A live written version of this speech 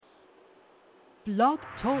Blog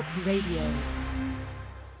Talk Radio.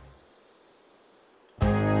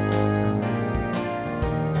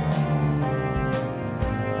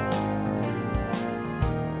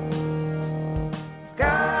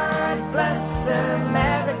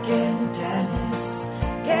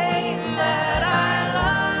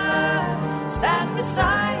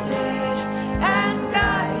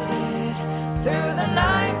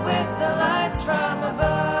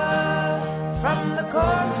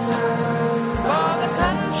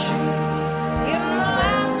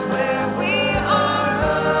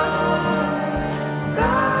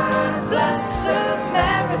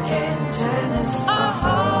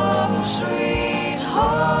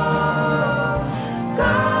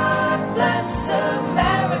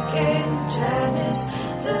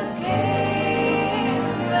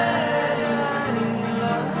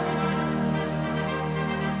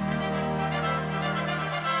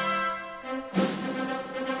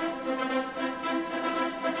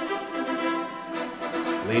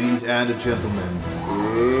 Ladies and gentlemen,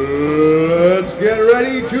 let's get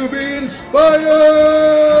ready to be inspired!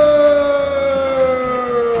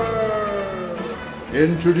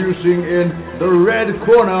 Introducing in the red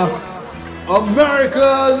corner,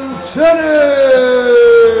 American Tennis!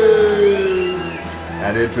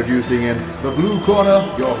 And introducing in the blue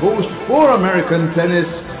corner, your host for American Tennis,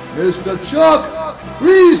 Mr. Chuck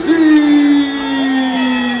Kriese!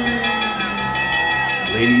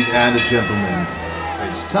 Ladies and gentlemen,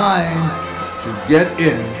 it's time to get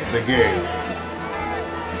in the game.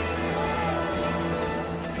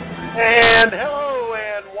 And hello,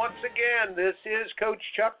 and once again, this is Coach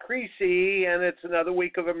Chuck Kriese, and it's another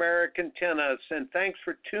week of American Tennis. And thanks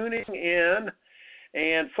for tuning in.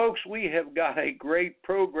 And folks, we have got a great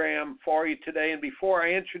program for you today. And before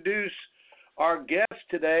I introduce our guest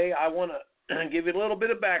today, I want to give you a little bit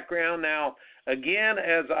of background. Now, again,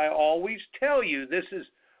 as I always tell you, this is,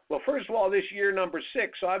 well, first of all, this year number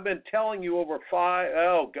 6, so I've been telling you over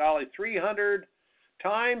 300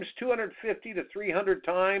 times, 250 to 300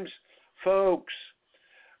 times, folks,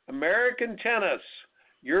 American tennis,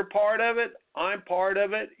 you're part of it, I'm part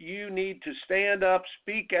of it. You need to stand up,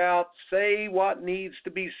 speak out, say what needs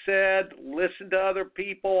to be said, listen to other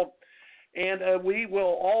people, and we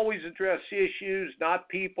will always address issues, not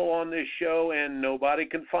people on this show, and nobody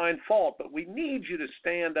can find fault, but we need you to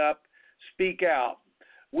stand up, speak out.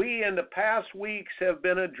 We, in the past weeks, have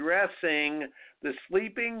been addressing the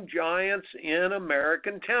sleeping giants in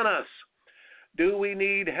American tennis. Do we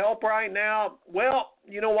need help right now? Well,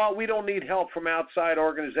 you know what? We don't need help from outside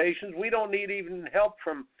organizations. We don't need even help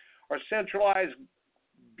from our centralized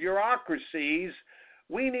bureaucracies.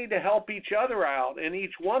 We need to help each other out, and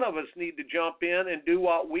each one of us need to jump in and do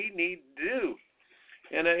what we need to do.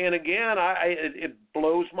 And again, it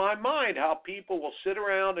blows my mind how people will sit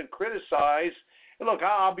around and criticize. And look,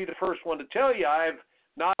 I'll be the first one to tell you, I've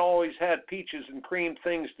not always had peaches and cream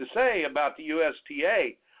things to say about the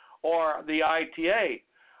USTA or the ITA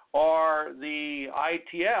or the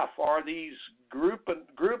ITF or these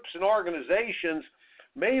groups and organizations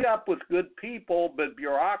made up with good people, but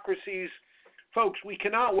bureaucracies. Folks, we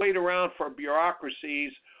cannot wait around for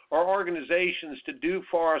bureaucracies or organizations to do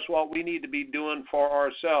for us what we need to be doing for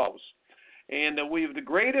ourselves. And we have the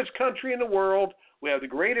greatest country in the world. We have the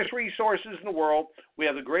greatest resources in the world. We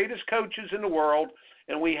have the greatest coaches in the world.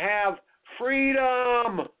 And we have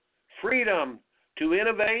freedom to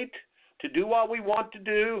innovate, to do what we want to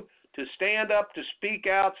do, to stand up, to speak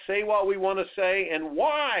out, say what we want to say, and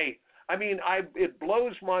why. I mean, it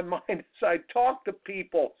blows my mind as I talk to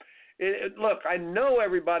people. Look, I know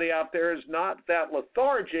everybody out there is not that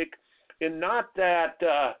lethargic and not that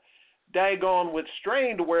daggone with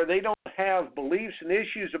strain to where they don't have beliefs and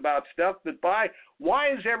issues about stuff, but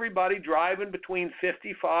why is everybody driving between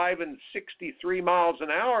 55 and 63 miles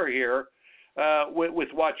an hour here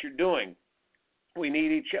with what you're doing? We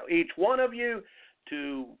need each one of you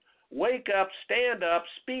to wake up, stand up,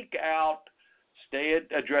 speak out,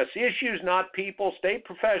 address issues, not people, stay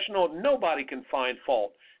professional. Nobody can find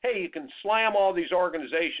fault. Hey, you can slam all these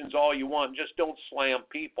organizations all you want, just don't slam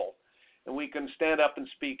people. And we can stand up and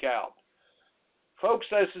speak out. Folks,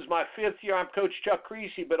 this is my 5th year. I'm Coach Chuck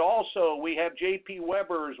Kriese, but also we have J.P.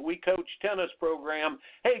 Weber's We Coach Tennis program.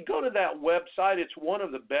 Hey, go to that website. It's one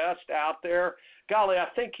of the best out there. Golly, I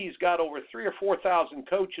think he's got over 3,000 or 4,000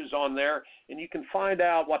 coaches on there, and you can find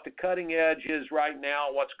out what the cutting edge is right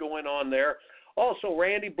now, what's going on there. Also,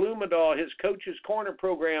 Randy Blumendahl, his Coach's Corner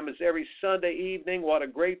program is every Sunday evening. What a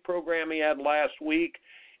great program he had last week.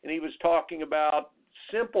 And he was talking about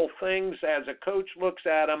simple things as a coach looks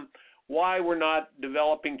at them, why we're not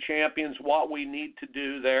developing champions, what we need to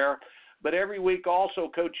do there. But every week also,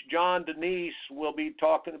 Coach John Denise will be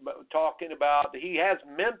talking about. He has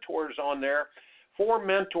mentors on there, 4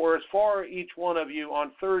 mentors for each one of you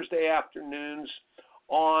on Thursday afternoons,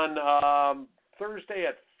 on Thursday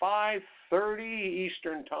at 5:30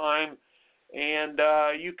 Eastern Time, and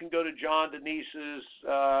you can go to John Denise's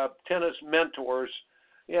Tennis Mentors.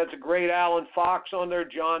 Yeah, it's a great Alan Fox on there,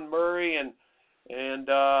 John Murray, and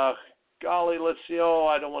golly, let's see. Oh,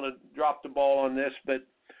 I don't want to drop the ball on this, but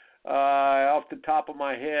off the top of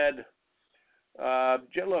my head,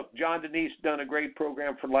 look, John Denise done a great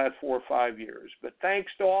program for the last 4 or 5 years. But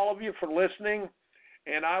thanks to all of you for listening,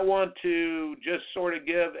 and I want to just sort of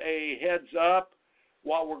give a heads up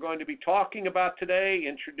what we're going to be talking about today,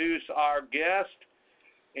 introduce our guest,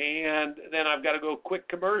 and then I've got to go quick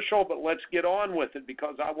commercial, but let's get on with it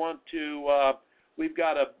because I want to, we've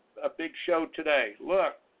got a big show today.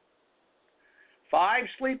 Look, 5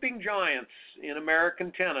 sleeping giants in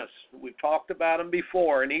American tennis. We've talked about them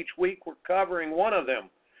before, and each week we're covering one of them.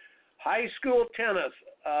 High school tennis,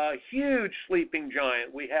 a huge sleeping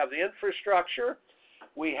giant. We have the infrastructure.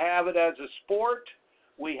 We have it as a sport.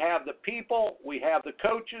 We have the people. We have the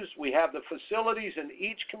coaches. We have the facilities in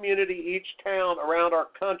each community, each town around our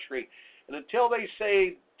country. And until they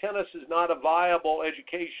say tennis is not a viable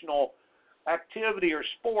educational activity or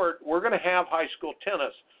sport, we're going to have high school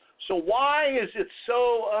tennis. So why is it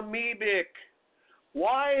so amoebic?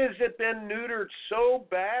 Why has it been neutered so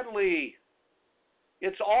badly?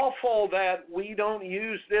 It's awful that we don't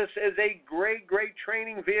use this as a great, great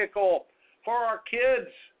training vehicle for our kids.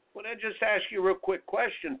 Well, I just ask you a real quick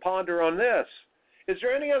question. Ponder on this. Is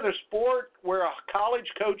there any other sport where a college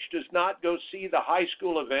coach does not go see the high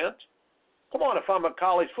school event? Come on, if I'm a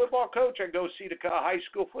college football coach, I go see the high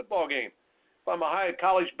school football game. If I'm a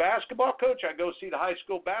college basketball coach, I go see the high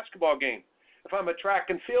school basketball game. If I'm a track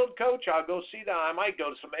and field coach, I might go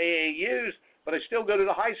to some AAUs, but I still go to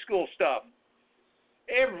the high school stuff.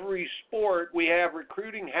 Every sport we have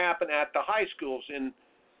recruiting happen at the high schools. In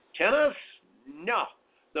tennis, no.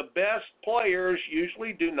 The best players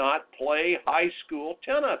usually do not play high school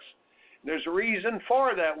tennis. There's a reason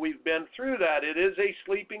for that. We've been through that. It is a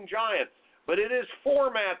sleeping giant. But it is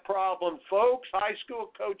format problem, folks. High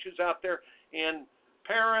school coaches out there and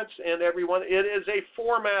parents and everyone, it is a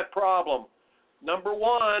format problem. Number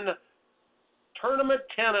one, tournament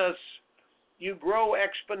tennis, you grow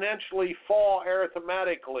exponentially, fall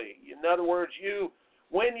arithmetically. In other words,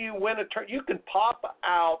 when you win a tournament, you can pop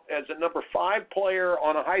out as a number 5 player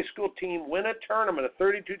on a high school team, win a tournament, a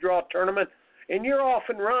 32-draw tournament, and you're off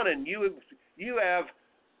and running. You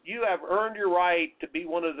have earned your right to be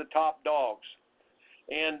one of the top dogs.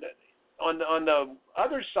 And on the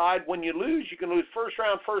other side, when you lose, you can lose first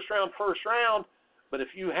round. But if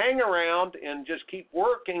you hang around and just keep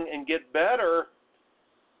working and get better,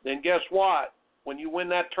 then guess what? When you win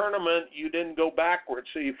that tournament, you didn't go backwards.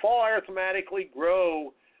 So you fall arithmetically,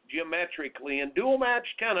 grow geometrically. In dual match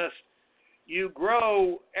tennis, you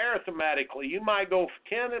grow arithmetically. You might go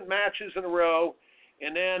 10 matches in a row,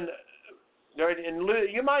 and then your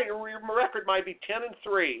record might be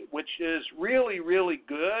 10-3, which is really, really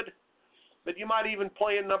good. But you might even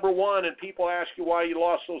play in number 1, and people ask you why you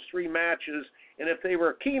lost those 3 matches. And if they were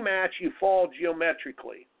a key match, you fall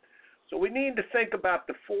geometrically. So we need to think about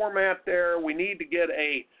the format there. We need to get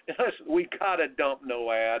we got to dump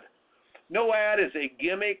NOAD. NOAD is a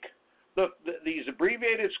gimmick. Look, these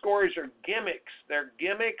abbreviated scores are gimmicks. They're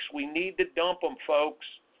gimmicks. We need to dump them, folks.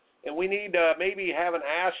 And we need to maybe have an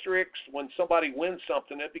asterisk when somebody wins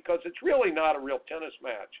something because it's really not a real tennis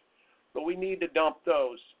match. But we need to dump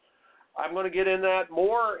those. I'm going to get in that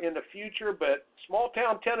more in the future, but Small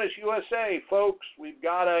Town Tennis USA, folks, we've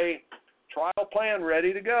got a trial plan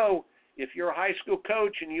ready to go. If you're a high school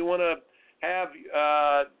coach and you want to have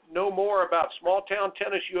know more about Small Town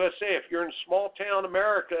Tennis USA, if you're in small town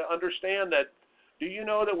America, understand that. Do you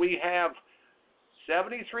know that we have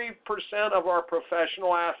 73% of our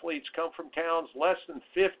professional athletes come from towns less than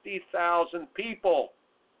 50,000 people?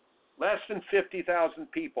 Less than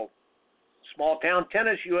 50,000 people. Small Town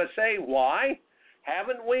Tennis USA. Why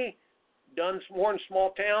haven't we done more in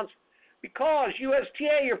small towns? Because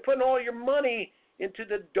USTA, you're putting all your money into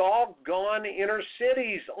the doggone inner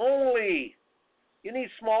cities only. You need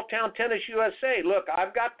Small Town Tennis USA. Look,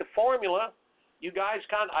 I've got the formula. You guys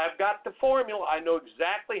I've got the formula. I know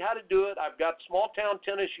exactly how to do it. I've got Small Town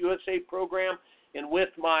Tennis USA program, and with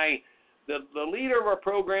the leader of our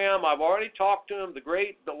program, I've already talked to him, the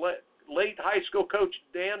late high school coach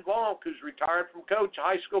Dan Vonk, who's retired from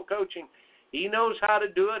high school coaching. He knows how to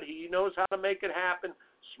do it. He knows how to make it happen.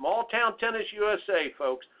 Small Town Tennis USA,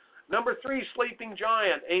 folks. Number 3, sleeping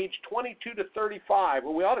giant, age 22 to 35.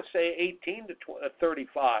 Well, we ought to say 18 to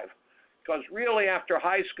 35, because really after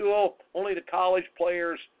high school, only the college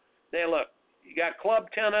players. They look. You got club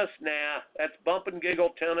tennis, nah, that's bump and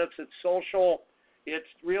giggle tennis. It's social. It's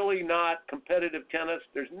really not competitive tennis.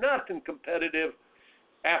 There's nothing competitive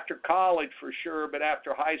after college for sure, but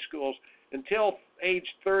after high schools until age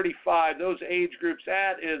 35, those age groups,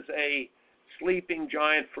 that is a sleeping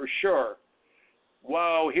giant for sure.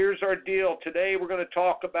 Whoa, here's our deal. Today we're going to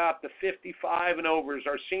talk about the 55 and overs,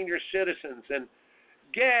 our senior citizens. And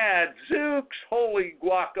gadzooks, holy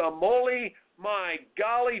guacamole, my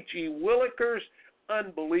golly gee willikers,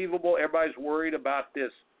 unbelievable. Everybody's worried about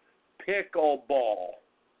this pickleball.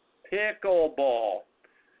 Pickleball.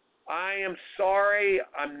 I am sorry,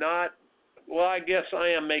 I'm not, well, I guess I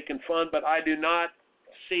am making fun, but I do not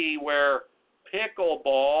see where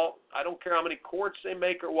pickleball, I don't care how many courts they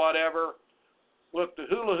make or whatever. Look, the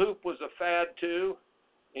hula hoop was a fad too.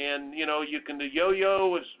 And, you know, the yo-yo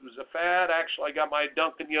was a fad. Actually, I got my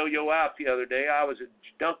Duncan yo-yo out the other day. I was a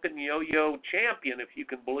Duncan yo-yo champion, if you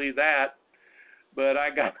can believe that. But I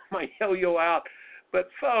got my yo-yo out. But,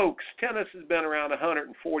 folks, tennis has been around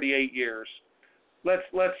 148 years.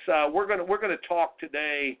 We're going to talk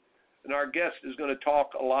today, and our guest is going to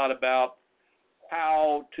talk a lot about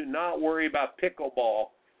how to not worry about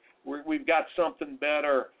pickleball. We've got something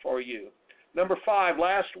better for you. Number 5,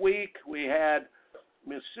 last week we had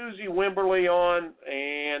Miss Susie Wimberly on,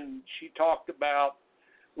 and she talked about,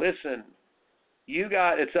 listen,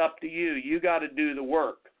 it's up to you. You got to do the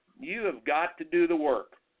work. You have got to do the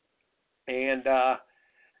work. And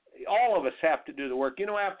all of us have to do the work. You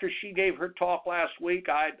know, after she gave her talk last week,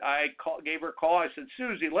 I gave her a call. I said,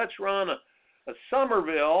 Susie, let's run a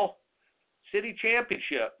Somerville City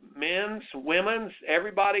Championship, men's, women's,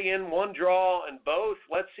 everybody in one draw and both.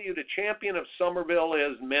 Let's see who the champion of Somerville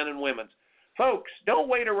is, men and women's. Folks, don't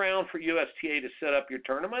wait around for USTA to set up your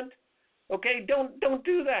tournament. Okay, don't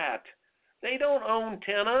do that. They don't own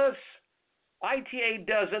tennis. ITA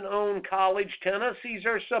doesn't own college tennis. These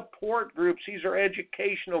are support groups. These are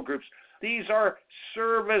educational groups. These are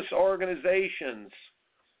service organizations.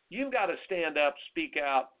 You've got to stand up, speak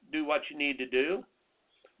out, do what you need to do.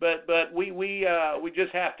 But we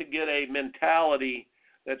just have to get a mentality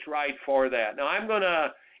that's right for that. Now I'm going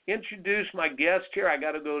to introduce my guest here. I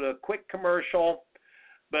got to go to a quick commercial,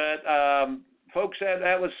 but folks,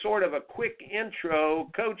 that was sort of a quick intro.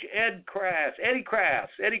 Coach Eddie Krass,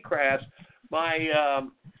 my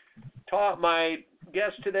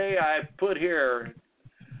guest today. I put here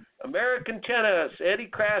American tennis. Eddie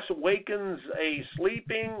Krass awakens a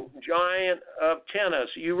sleeping giant of tennis.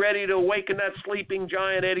 Are you ready to awaken that sleeping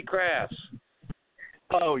giant, Eddie Krass?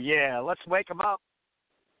 Oh yeah, let's wake him up.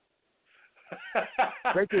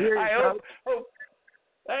 Great to hear you, Coach.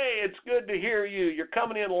 Hey, it's good to hear you. You're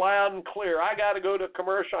coming in loud and clear. I got to go to a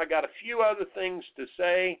commercial. I got a few other things to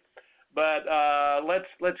say, but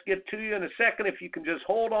let's get to you in a second. If you can just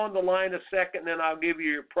hold on the line a second, then I'll give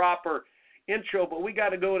you your proper intro. But we got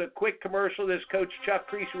to go to a quick commercial. This is Coach Chuck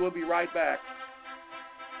Kriese. We'll be right back.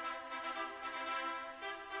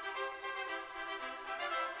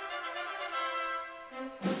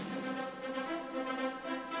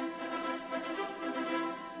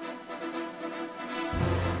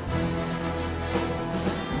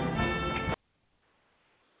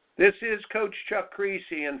 This is Coach Chuck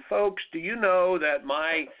Kriese, and folks, do you know that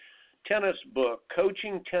my tennis book,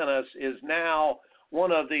 Coaching Tennis, is now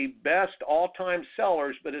one of the best all-time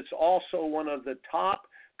sellers, but it's also one of the top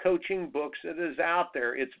coaching books that is out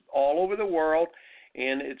there. It's all over the world,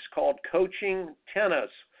 and it's called Coaching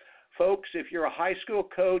Tennis. Folks, if you're a high school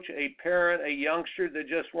coach, a parent, a youngster that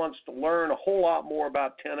just wants to learn a whole lot more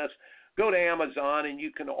about tennis, go to Amazon and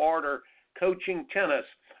you can order Coaching Tennis.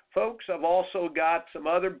 Folks, I've also got some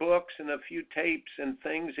other books and a few tapes and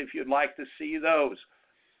things if you'd like to see those.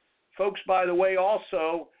 Folks, by the way,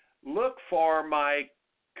 also look for my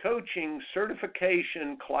coaching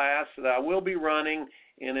certification class that I will be running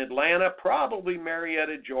in Atlanta, probably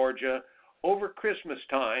Marietta, Georgia, over Christmas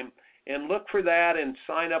time. And look for that and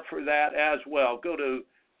sign up for that as well. Go to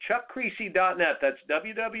chuckkriese.net. That's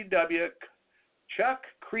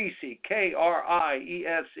www.chuckkriese,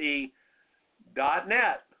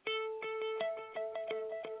 Kriese.net.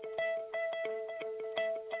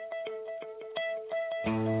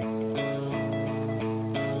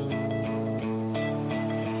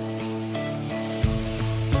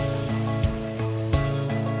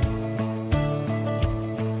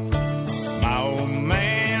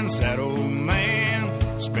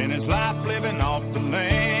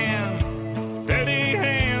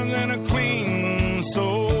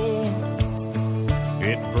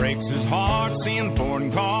 Breaks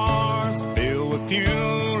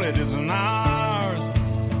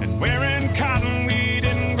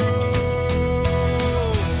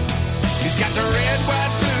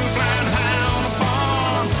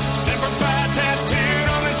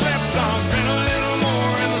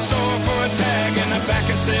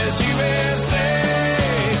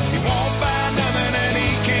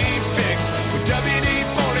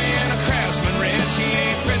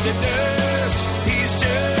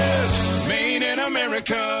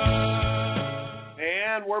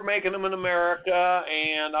making them in America,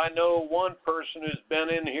 and I know one person who's been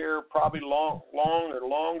in here probably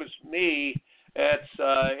long as me. That's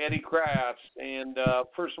Eddie Krass. And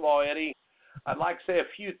first of all, Eddie, I'd like to say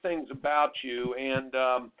a few things about you. And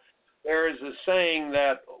there is a saying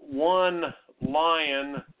that one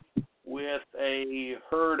lion with a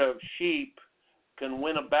herd of sheep can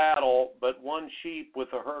win a battle, but one sheep with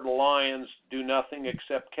a herd of lions do nothing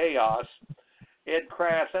except chaos. Ed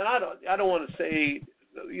Krass, and I don't want to say,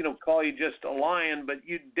 call you just a lion, but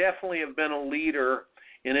you definitely have been a leader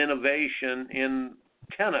in innovation in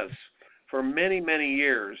tennis for many, many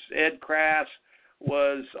years. Ed Krass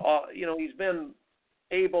was, he's been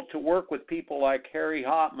able to work with people like Harry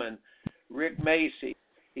Hopman, Rick Macy.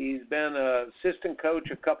 He's been an assistant coach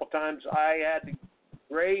a couple times. I had the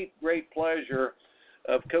great pleasure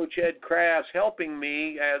of Coach Ed Krass helping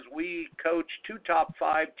me as we coached 2 top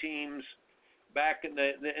 5 teams back in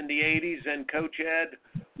the 80s, and Coach Ed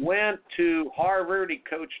went to Harvard. He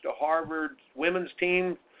coached a Harvard women's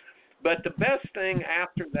team. But the best thing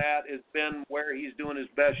after that has been where he's doing his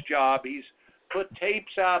best job. He's put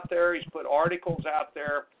tapes out there. He's put articles out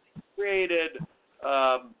there, created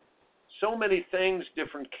so many things,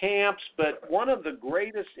 different camps. But one of the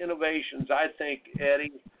greatest innovations, I think,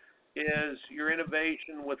 Eddie, is your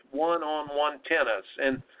innovation with one-on-one tennis.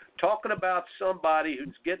 And talking about somebody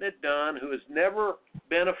who's getting it done, who has never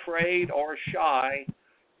been afraid or shy,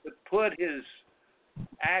 but put his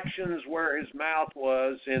actions where his mouth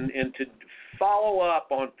was and to follow up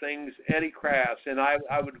on things, Eddie Krass. And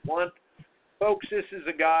I would want, folks, this is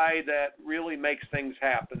a guy that really makes things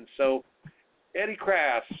happen. So, Eddie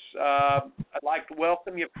Krass, I'd like to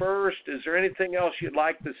welcome you first. Is there anything else you'd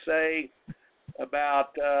like to say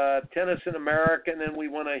about tennis in America? And then we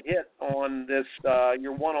want to hit on this,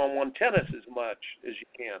 your one-on-one tennis as much as you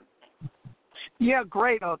can. Yeah,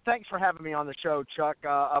 great. Thanks for having me on the show, Chuck.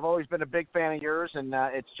 I've always been a big fan of yours, and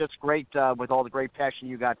it's just great with all the great passion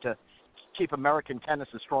you got to keep American tennis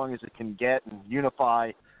as strong as it can get and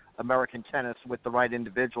unify American tennis with the right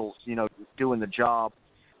individuals, doing the job.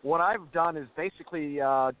 What I've done is basically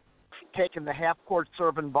taken the half-court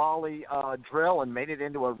serve and volley drill and made it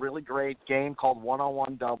into a really great game called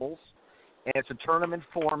one-on-one doubles. And it's a tournament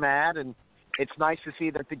format, and it's nice to see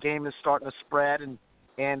that the game is starting to spread. And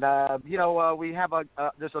we have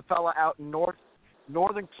there's a fella out in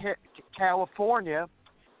Northern California,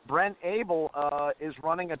 Brent Abel, is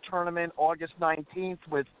running a tournament August 19th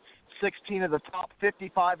with 16 of the top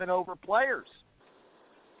 55 and over players.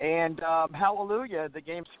 And hallelujah, the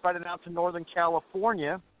game's spreading out to Northern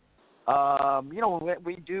California.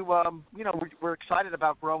 We do, we're excited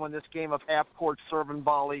about growing this game of half-court serve and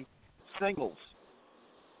volley singles.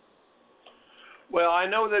 Well, I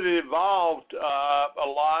know that it evolved a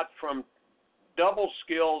lot from double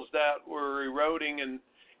skills that were eroding, and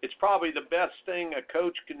it's probably the best thing a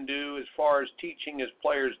coach can do as far as teaching his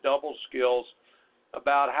players double skills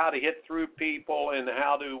about how to hit through people and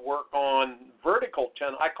how to work on vertical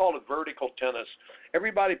tennis. I call it vertical tennis.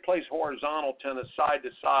 Everybody plays horizontal tennis side to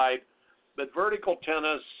side, but vertical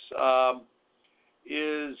tennis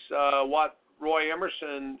is what Roy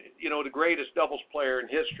Emerson, the greatest doubles player in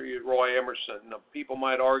history is Roy Emerson. Now, people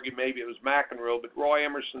might argue maybe it was McEnroe, but Roy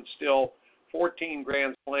Emerson still 14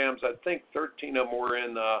 Grand Slams. I think 13 of them were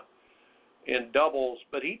in doubles.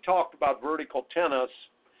 But he talked about vertical tennis,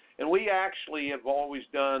 and we actually have always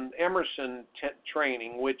done Emerson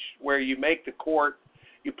training, where you make the court,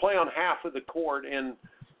 you play on half of the court, and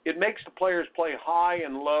it makes the players play high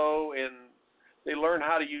and low, and they learn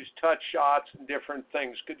how to use touch shots and different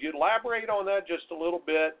things. Could you elaborate on that just a little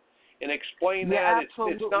bit and explain that?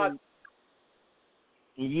 Absolutely. It's not.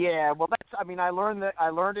 Yeah, well, I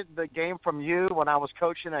learned the game from you when I was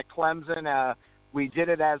coaching at Clemson. We did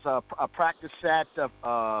it as a practice set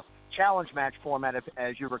of challenge match format,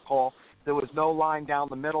 as you recall. There was no line down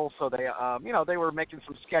the middle, so they were making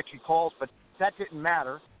some sketchy calls, but that didn't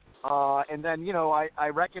matter. And then, I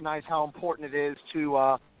recognize how important it is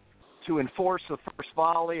to enforce a first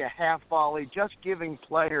volley, a half volley, just giving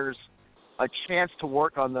players a chance to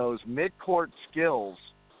work on those mid-court skills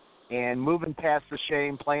and moving past the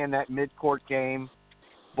shame, playing that mid-court game.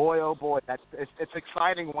 Boy, oh boy, it's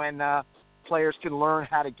exciting when players can learn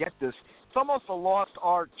how to get this. It's almost a lost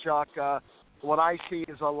art, Chuck. What I see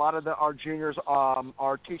is a lot of our juniors,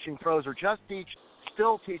 our teaching pros, are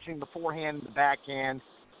still teaching the forehand and the backhand.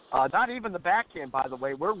 Not even the backhand, by the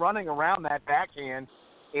way. We're running around that backhand,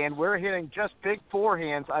 and we're hitting just big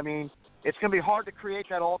forehands. I mean, it's going to be hard to create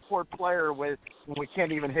that all-court player when we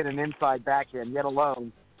can't even hit an inside backhand, yet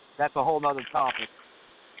alone. That's a whole other topic.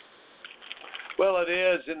 Well, it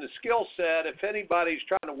is. In the skill set, if anybody's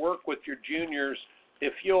trying to work with your juniors,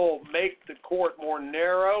 if you'll make the court more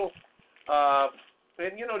narrow.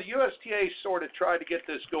 And, you know, the USTA sort of tried to get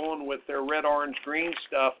this going with their red, orange, green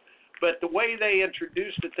stuff, but the way they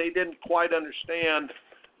introduced it, they didn't quite understand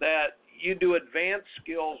that you do advanced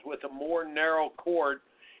skills with a more narrow court.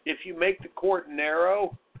 If you make the court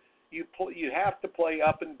narrow, you have to play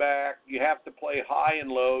up and back, you have to play high and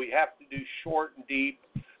low, you have to do short and deep,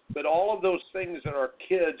 but all of those things that our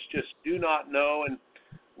kids just do not know, and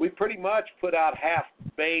we pretty much put out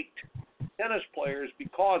half-baked tennis players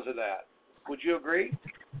because of that. Would you agree?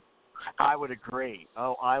 I would agree.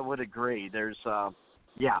 Oh, I would agree. There's,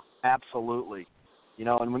 yeah, absolutely. You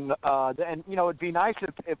know, and you know, it'd be nice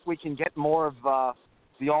if we can get more of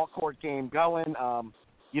the all-court game going.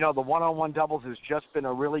 You know, the one-on-one doubles has just been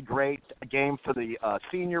a really great game for the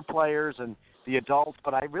senior players and the adults,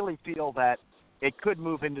 but I really feel that it could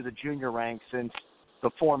move into the junior ranks since the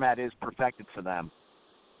format is perfected for them.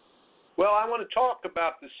 Well, I want to talk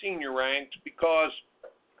about the senior ranks because,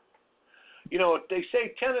 you know, they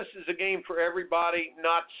say tennis is a game for everybody.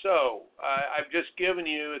 Not so. I've just given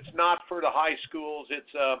you, it's not for the high schools.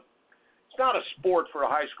 It's not a sport for a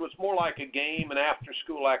high school. It's more like a game, an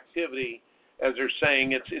after-school activity, as they're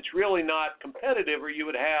saying. It's really not competitive, or you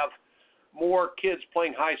would have more kids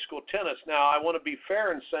playing high school tennis. Now, I want to be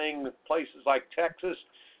fair in saying that places like Texas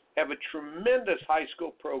have a tremendous high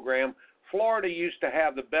school program. Florida used to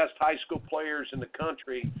have the best high school players in the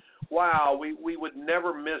country. Wow, we would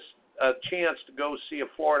never miss a chance to go see a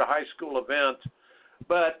Florida high school event.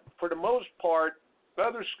 But for the most part,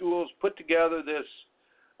 other schools put together this.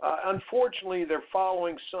 Unfortunately, they're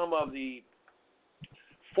following some of the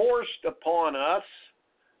forced upon us.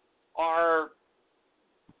 Our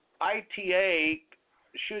ITA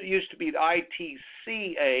used to be the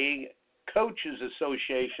ITCA, Coaches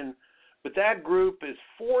Association, but that group is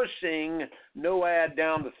forcing NOAD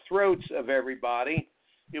down the throats of everybody.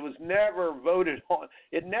 It was never voted on.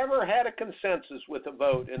 It never had a consensus with a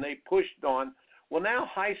vote, and they pushed on. Well, now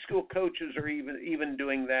high school coaches are even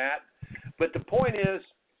doing that. But the point is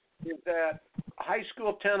that high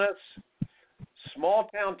school tennis, small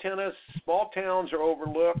towns are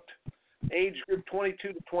overlooked, age group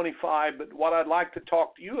 22 to 25. But what I'd like to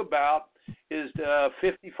talk to you about is the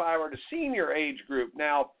 55 or the senior age group.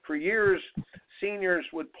 Now, for years, seniors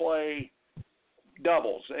would play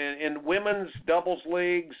doubles and women's doubles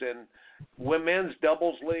leagues and women's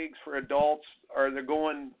doubles leagues for adults they're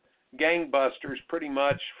going gangbusters pretty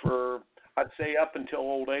much for, I'd say, up until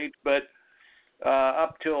old age, but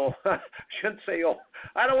up till I shouldn't say old.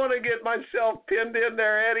 I don't want to get myself pinned in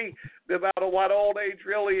there, Eddie, about what old age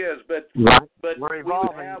really is, but we're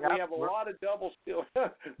evolving. We have a lot of doubles still.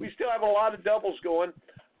 We still have a lot of doubles going,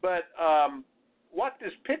 but what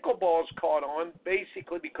this pickleball is caught on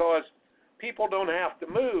basically because people don't have to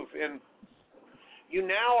move, and you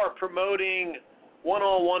now are promoting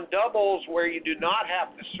one-on-one doubles where you do not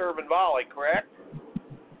have to serve and volley, correct?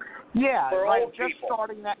 Yeah, for right. Old just people.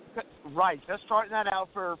 starting that out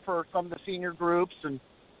for some of the senior groups, and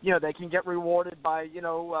you know they can get rewarded by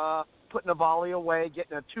putting a volley away,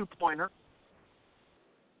 getting a 2-pointer.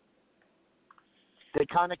 They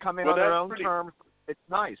kind of come in on their own terms. It's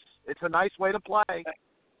nice. It's a nice way to play.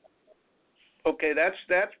 Okay,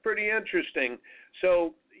 that's pretty interesting.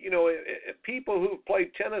 So, if people who've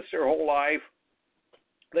played tennis their whole life,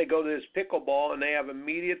 they go to this pickleball and they have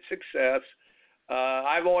immediate success.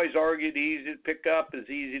 I've always argued easy to pick up is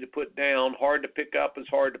easy to put down. Hard to pick up is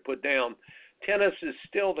hard to put down. Tennis is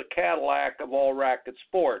still the Cadillac of all racket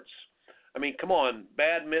sports. I mean, come on,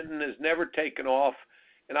 badminton has never taken off,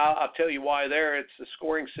 and I'll tell you why there. It's the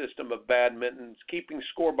scoring system of badminton. It's keeping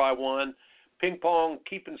score by one. Ping pong,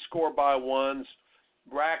 keeping score by ones.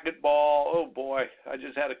 Racquetball, oh boy, I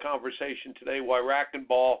just had a conversation today why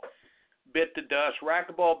racquetball bit the dust.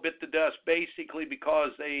 Racquetball bit the dust basically because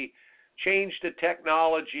they changed the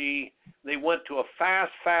technology. They went to a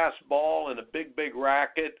fast ball and a big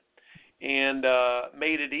racket and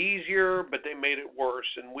made it easier, but they made it worse.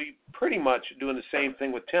 And we pretty much are doing the same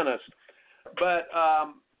thing with tennis. But,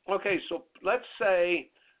 okay, so let's say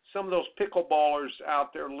some of those pickleballers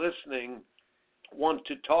out there listening want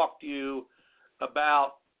to talk to you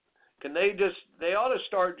about, they ought to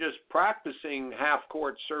start just practicing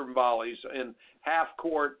half-court serve and volleys and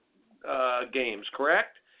half-court games,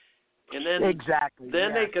 correct? And then exactly.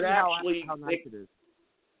 Then they could actually how nice it is.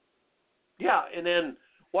 Yeah, and then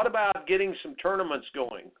what about getting some tournaments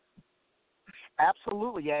going?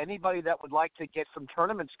 Absolutely. Yeah, anybody that would like to get some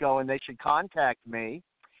tournaments going, they should contact me,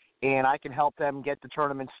 and I can help them get the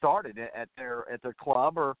tournament started at their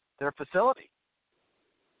club or their facility.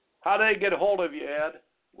 How do they get a hold of you, Ed?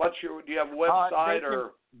 Do you have a website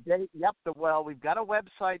or? We've got a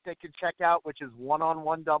website they can check out, which is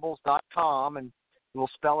oneononedoubles.com, and we'll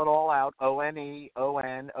spell it all out,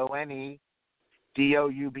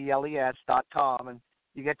 ONEONEDOUBLES.com, and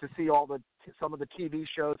you get to see some of the TV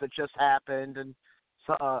shows that just happened, and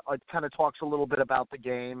it kind of talks a little bit about the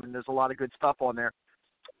game, and there's a lot of good stuff on there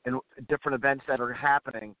and different events that are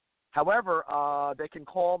happening. However, they can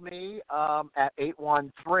call me at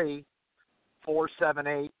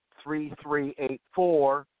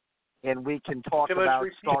 813-478-3384, and we can talk about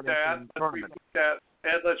starting some tournaments.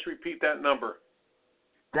 Ed, let's repeat that number.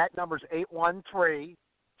 That number is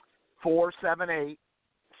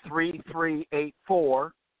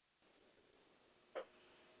 813-478-3384.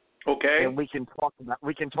 Okay. And we can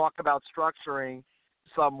talk about structuring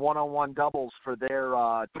some one-on-one doubles for their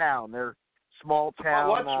town, their small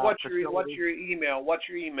town. What's your email? What's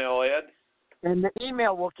your email, Ed? And the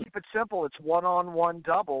email, we'll keep it simple. It's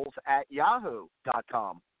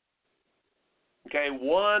oneononedoubles@yahoo.com. Okay,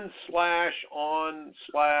 1/on/1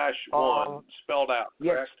 spelled out, correct?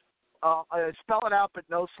 Yes. Spell it out, but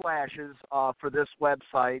no slashes for this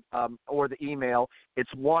website or the email.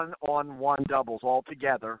 It's one-on-one doubles all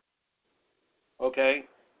together. Okay.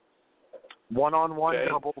 One-on-one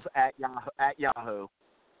doubles at Yahoo.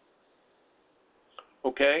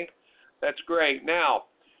 Okay, that's great. Now,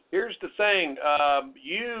 here's the thing.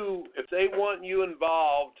 If they want you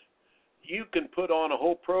involved, you can put on a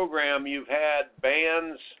whole program. You've had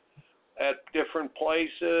bands at different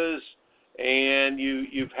places, and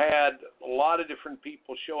you've had a lot of different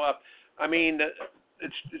people show up. I mean,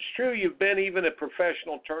 it's true. You've been even at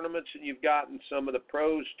professional tournaments, and you've gotten some of the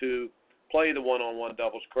pros to play the one-on-one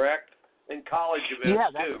doubles, correct? And college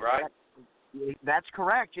events too, right? That's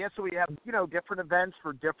correct. Yes, so we have different events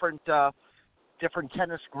for different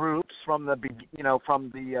tennis groups from the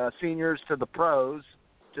seniors to the pros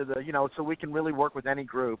to the so we can really work with any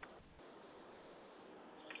group.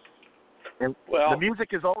 And the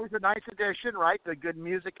music is always a nice addition, right? The good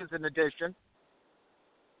music is an addition.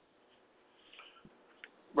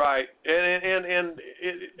 Right, and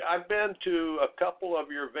I've been to a couple of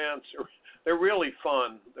your events. They're really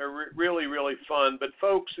fun. They're really, really fun. But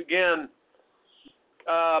folks, again,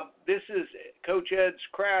 this is Coach Ed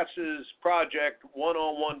Krass's project,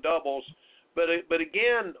 one-on-one doubles. But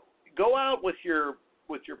again, go out with your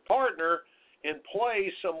partner and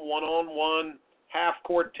play some one-on-one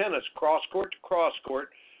half-court tennis, cross-court to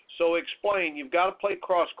cross-court. So explain. You've got to play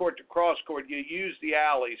cross-court to cross-court. You use the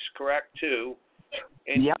alleys, correct, too?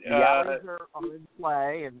 And, the alleys are in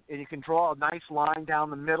play, and you can draw a nice line down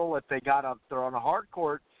the middle. If they're on a hard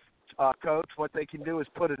court, coach, what they can do is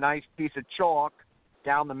put a nice piece of chalk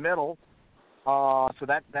down the middle, so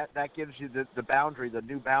that gives you the boundary, the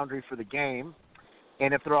new boundary for the game.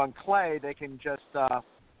 And if they're on clay, they can just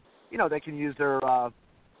they can use their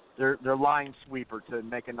line sweeper to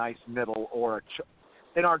make a nice middle, or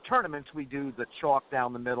in our tournaments we do the chalk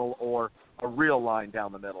down the middle or a real line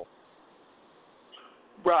down the middle.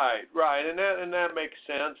 Right, and that makes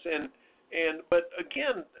sense. But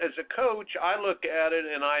again, as a coach, I look at it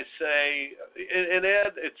and I say, and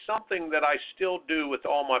Ed, it's something that I still do with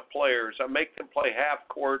all my players. I make them play half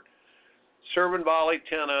court, serve and volley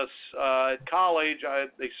tennis. At college,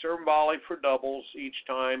 they serve and volley for doubles each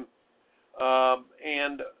time,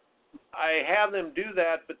 and I have them do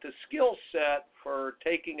that. But the skill set for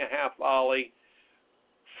taking a half volley,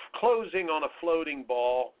 closing on a floating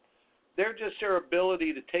ball, their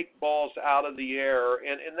ability to take balls out of the air,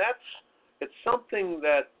 and it's something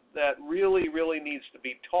that really, really needs to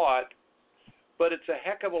be taught, but it's a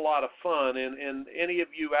heck of a lot of fun, and any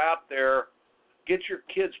of you out there, get your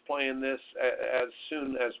kids playing this as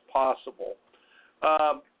soon as possible.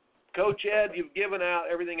 Coach Ed, you've given out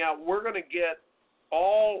everything out. We're going to get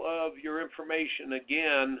all of your information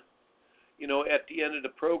again, at the end of the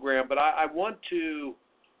program, but I want to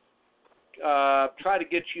try to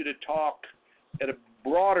get you to talk at a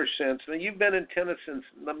broader sense. Now, you've been in tennis since,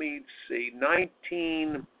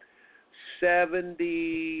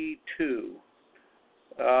 1972.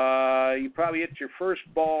 You probably hit your first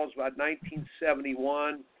balls about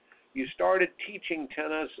 1971. You started teaching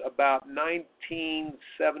tennis about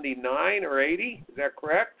 1979 or 80. Is that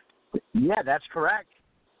correct? Yeah, that's correct.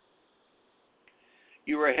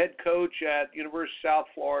 You were a head coach at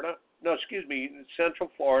Central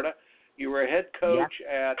Florida. You were a head coach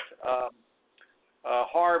at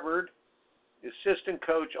Harvard, assistant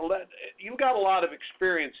coach. You've got a lot of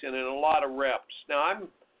experience in it and a lot of reps. Now,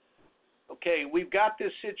 we've got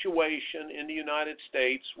this situation in the United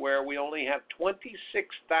States where we only have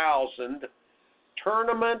 26,000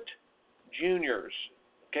 tournament juniors.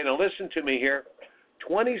 Okay, now listen to me here.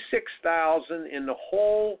 26,000 in the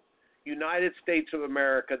whole United States of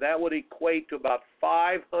America. That would equate to about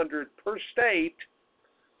 500 per state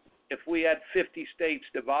if we had 50 states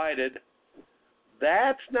divided.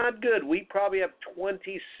 That's not good. We probably have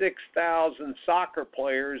 26,000 soccer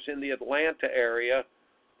players in the Atlanta area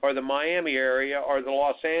or the Miami area or the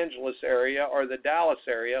Los Angeles area or the Dallas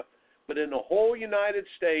area. But in the whole United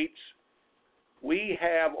States, we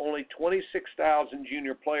have only 26,000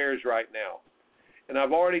 junior players right now. And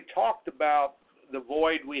I've already talked about the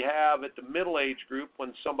void we have at the middle age group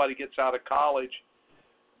when somebody gets out of college.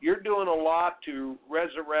 You're doing a lot to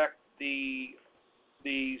resurrect the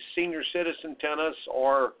senior citizen tennis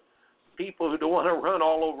or people who don't want to run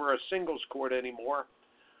all over a singles court anymore.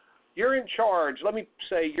 You're in charge. Let me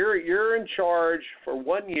say you're in charge for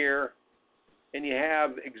 1 year, and you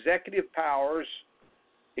have executive powers,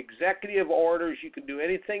 executive orders. You can do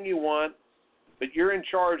anything you want, but you're in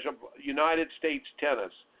charge of United States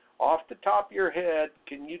tennis. Off the top of your head,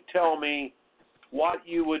 can you tell me what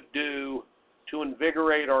you would do to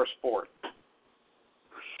invigorate our sport?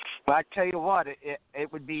 Well, I tell you what,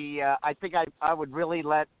 it would be. I think I would really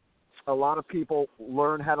let a lot of people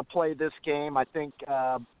learn how to play this game. I think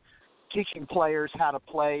teaching players how to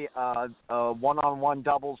play one-on-one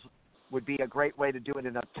doubles would be a great way to do it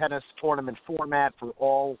in a tennis tournament format for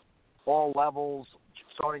all levels,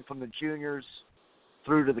 starting from the juniors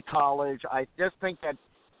through to the college. I just think that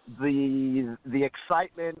the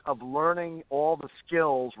excitement of learning all the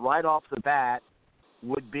skills right off the bat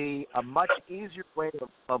would be a much easier way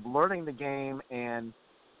of learning the game and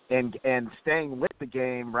staying with the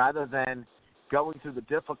game rather than going through the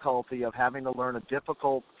difficulty of having to learn a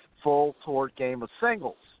difficult full court game of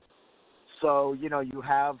singles. So,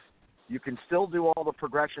 you can still do all the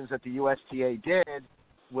progressions that the USTA did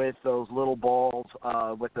with those little balls,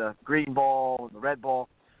 with the green ball and the red ball,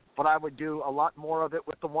 but I would do a lot more of it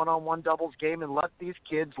with the one-on-one doubles game and let these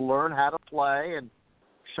kids learn how to play and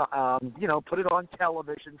put it on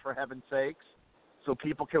television, for heaven's sakes, so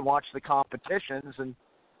people can watch the competitions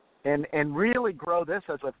and really grow this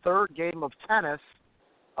as a third game of tennis,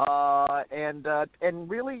 and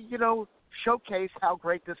really, showcase how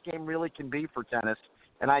great this game really can be for tennis.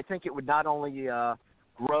 And I think it would not only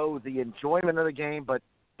grow the enjoyment of the game, but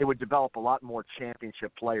it would develop a lot more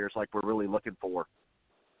championship players like we're really looking for.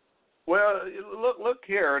 Well, look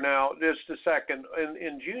here now, just a second.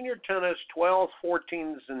 In junior tennis, 12s,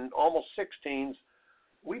 14s, and almost 16s,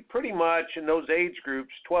 we pretty much, in those age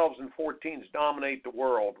groups, 12s and 14s, dominate the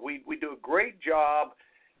world. We do a great job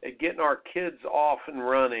at getting our kids off and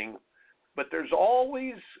running, but there's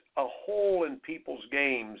always a hole in people's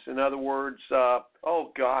games. In other words,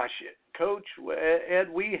 Coach Ed,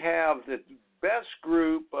 we have the best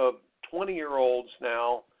group of 20-year-olds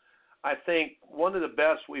now. I think one of the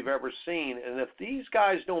best we've ever seen. And if these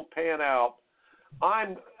guys don't pan out,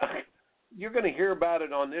 you're going to hear about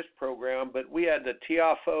it on this program, but we had the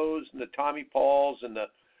Tiafos and the Tommy Pauls and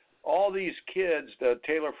all these kids, the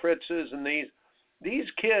Taylor Fritzes, and these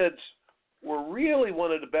kids were really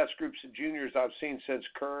one of the best groups of juniors I've seen since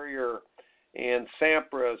Courier and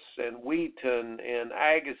Sampras and Wheaton and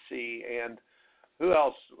Agassi and who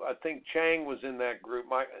else? I think Chang was in that group.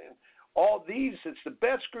 All these, it's the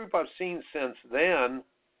best group I've seen since then.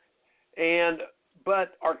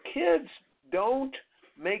 But our kids don't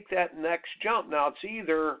make that next jump. Now it's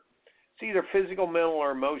either physical, mental,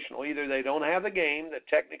 or emotional. Either they don't have the game, the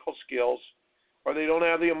technical skills, or they don't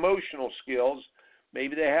have the emotional skills.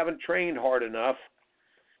 Maybe they haven't trained hard enough.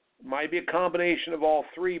 Might be a combination of all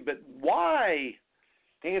three. But why?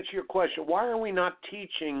 To answer your question, why are we not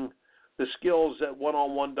teaching the skills that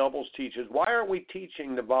one-on-one doubles teaches? Why aren't we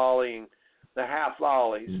teaching the volleying, the half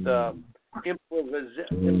volleys, the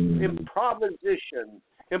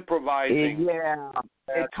improvising? Yeah,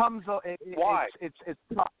 it comes. Why?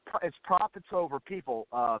 It's profits over people,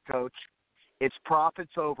 Coach. It's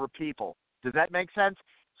profits over people. Does that make sense?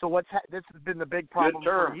 So this has been the big problem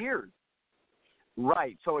for years.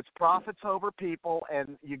 Right. So it's profits over people,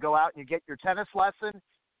 and you go out and you get your tennis lesson.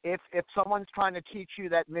 If someone's trying to teach you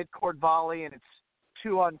that mid-court volley and it's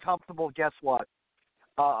too uncomfortable, guess what?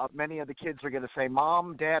 Many of the kids are going to say,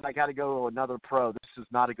 Mom, Dad, I got to go to another pro. This is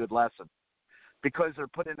not a good lesson, because they're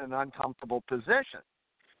put in an uncomfortable position.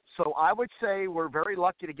 So I would say we're very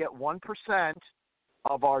lucky to get 1%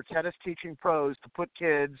 of our tennis teaching pros to put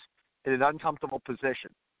kids in an uncomfortable position.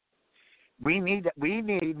 We need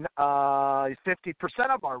 50%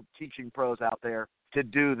 of our teaching pros out there to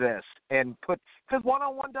do this and because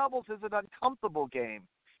one-on-one doubles is an uncomfortable game.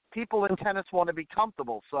 People in tennis want to be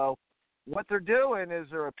comfortable. So what they're doing is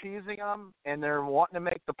they're appeasing them and they're wanting to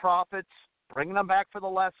make the profits, bringing them back for the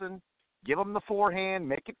lesson, Give them the forehand,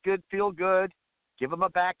 make it good, feel good. Give them a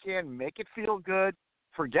backhand, make it feel good.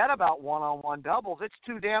 Forget about one-on-one doubles. It's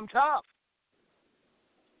too damn tough.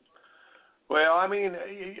 Well, I mean,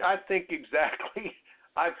 I think exactly.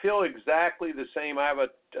 I feel exactly the same. I have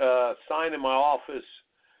a sign in my office.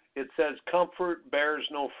 It says, "Comfort bears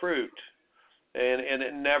no fruit," and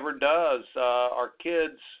it never does. Our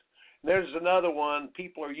kids. There's another one.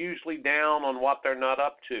 People are usually down on what they're not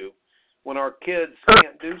up to. When our kids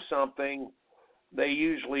can't do something, they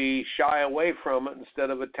usually shy away from it instead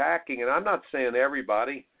of attacking. And I'm not saying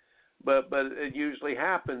everybody, but it usually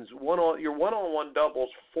happens. Your one-on-one doubles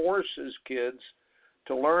forces kids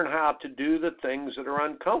to learn how to do the things that are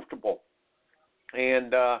uncomfortable,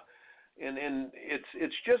 and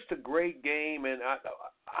it's just a great game, and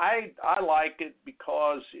I like it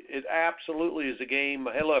because it absolutely is a game.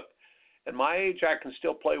 Hey, look, at my age, I can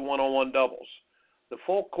still play one-on-one doubles. The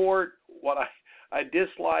full court, what I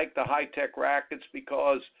dislike the high-tech rackets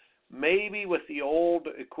because maybe with the old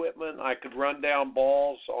equipment I could run down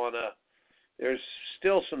balls on there's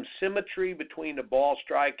still some symmetry between the ball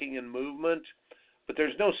striking and movement, but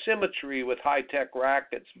there's no symmetry with high-tech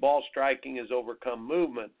rackets. Ball striking has overcome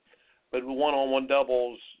movement, but with one-on-one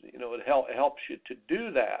doubles, it helps you to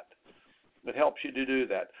do that. It helps you to do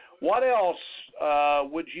that. What else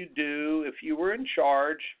would you do if you were in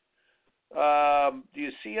charge? Do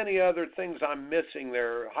you see any other things I'm missing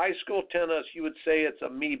there? High school tennis, you would say it's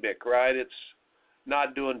amoebic, right? It's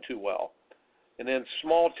not doing too well. And then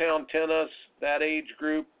small town tennis, that age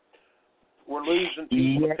group, we're losing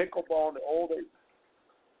people to pickleball in the old age.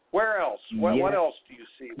 Where else? What else do you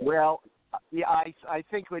see? Well, yeah, I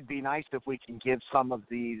think it would be nice if we can give some of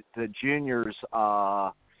the juniors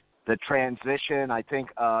the transition. I think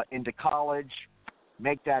into college,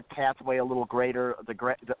 make that pathway a little greater.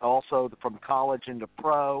 Also from college into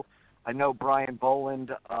pro. I know Brian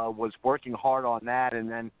Boland was working hard on that, and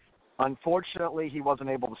then unfortunately he wasn't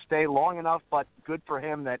able to stay long enough. But good for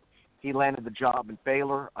him that he landed the job in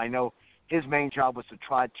Baylor. I know his main job was to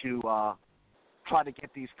try to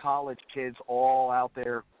get these college kids all out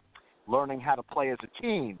there learning how to play as a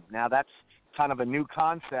team. Now that's kind of a new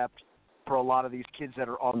concept for a lot of these kids that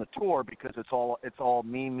are on the tour because it's all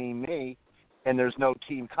me, and there's no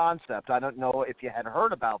team concept. I don't know if you had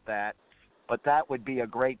heard about that, but that would be a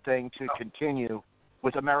great thing to continue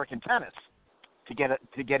with American tennis to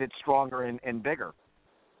get it stronger and bigger.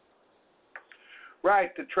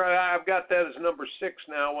 Right. I've got that as number 6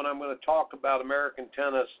 now when I'm going to talk about American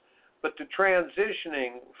tennis. But the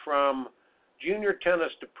transitioning from junior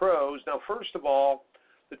tennis to pros. Now, first of all,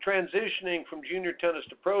 the transitioning from junior tennis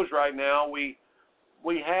to pros right now, we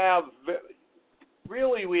have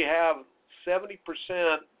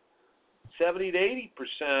 70%, 70 to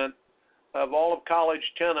 80% of all of college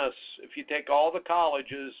tennis, if you take all the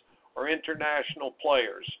colleges, are international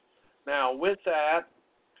players. Now, with that,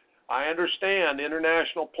 I understand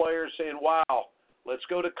international players saying, wow, let's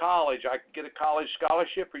go to college. I can get a college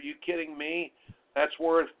scholarship. Are you kidding me? That's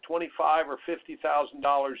worth $25,000 or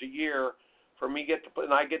 $50,000 a year for me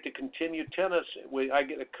and I get to continue tennis. I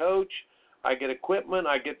get a coach, I get equipment,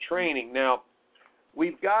 I get training. Now,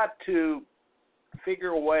 we've got to figure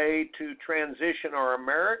a way to transition our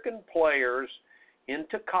American players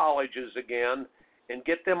into colleges again and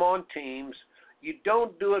get them on teams. You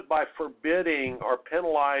don't do it by forbidding or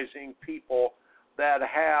penalizing people that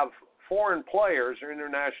have foreign players or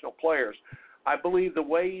international players. I believe the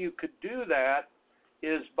way you could do that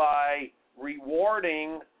is by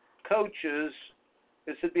rewarding coaches.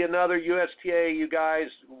 This would be another USTA, you guys,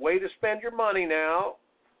 way to spend your money now.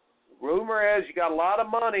 Rumor is you got a lot of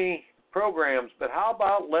money programs, but how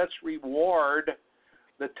about let's reward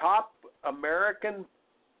the top American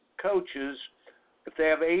coaches if they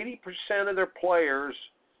have 80% of their players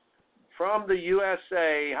from the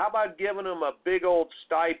USA. How about giving them a big old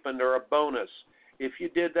stipend or a bonus? If you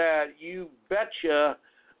did that, you betcha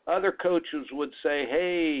other coaches would say,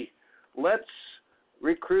 hey, let's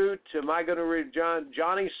recruit, am I going to read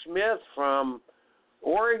Johnny Smith from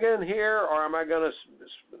Oregon here, or am I going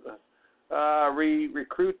to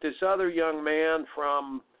recruit this other young man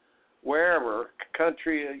from wherever,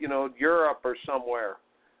 country, Europe or somewhere?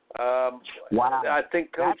 Wow. I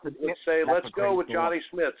think coaches would say, let's go with Johnny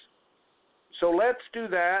Smith. So let's do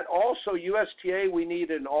that. Also, USTA, we need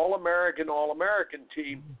an all-American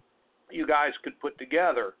team you guys could put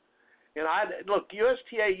together. And look,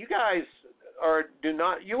 USTA, you guys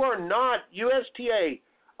you are not USTA.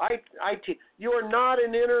 You are not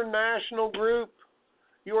an international group.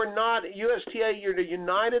 You are not USTA. You're the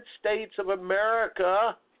United States of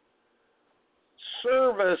America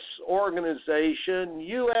Service Organization,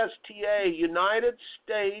 USTA, United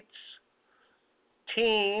States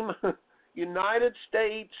team, United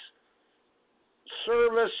States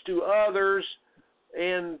service to others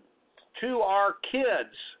and to our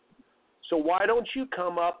kids. So why don't you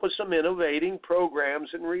come up with some innovating programs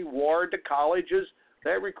and reward the colleges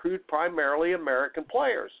that recruit primarily American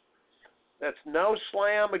players? That's no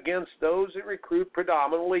slam against those that recruit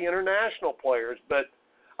predominantly international players, but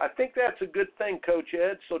I think that's a good thing, Coach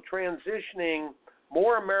Ed. So transitioning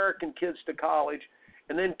more American kids to college,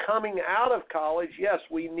 and then coming out of college, yes,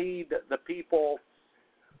 we need the people,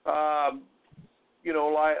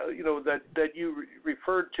 that you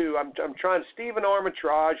referred to. I'm trying. Stephen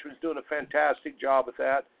Armitage was doing a fantastic job with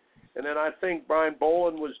that, and then I think Brian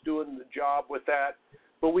Boland was doing the job with that.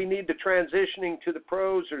 But we need the transitioning to the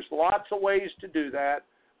pros. There's lots of ways to do that,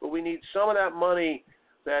 but we need some of that money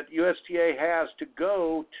that USTA has to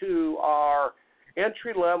go to our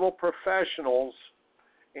entry-level professionals,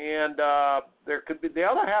 and they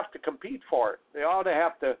ought to have to compete for it. They ought to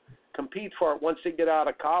have to compete for it once they get out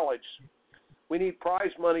of college. We need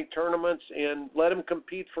prize money tournaments and let them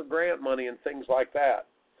compete for grant money and things like that.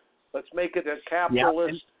 Let's make it a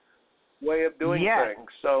capitalist way of doing things.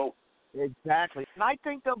 So. Exactly. And I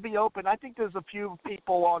think they'll be open. I think there's a few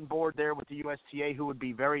people on board there with the USTA who would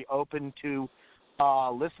be very open to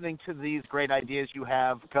listening to these great ideas you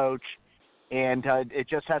have, Coach. And it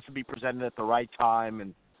just has to be presented at the right time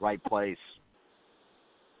and right place.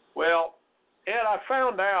 Well, Ed, I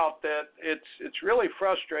found out that it's really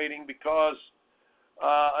frustrating because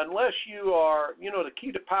unless you are, the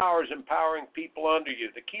key to power is empowering people under you.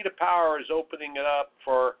 The key to power is opening it up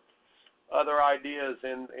for other ideas,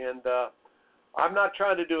 and I'm not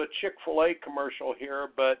trying to do a Chick-fil-A commercial here,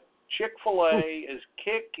 but Chick-fil-A is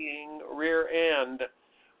kicking rear end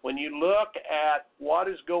when you look at what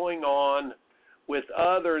is going on with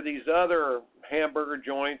these other hamburger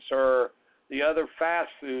joints or the other fast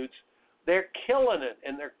foods. They're killing it,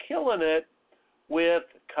 and they're killing it with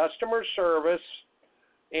customer service,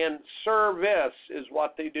 and service is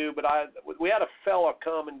what they do. But we had a fella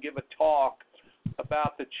come and give a talk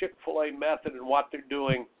about the Chick-fil-A method and what they're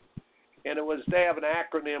doing. And they have an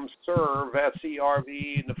acronym, SERV,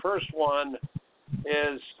 S-E-R-V, and the first one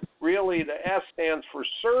is really the S stands for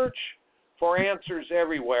Search for Answers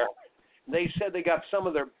Everywhere. And they said they got some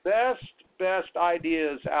of their best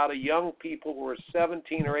ideas out of young people who are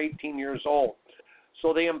 17 or 18 years old.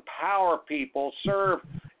 So they empower people. SERV,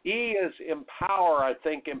 E is empower, I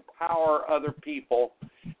think, empower other people.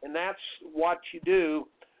 And that's what you do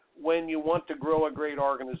when you want to grow a great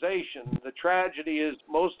organization. The tragedy is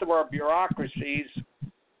most of our bureaucracies,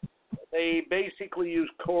 they basically use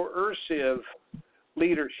coercive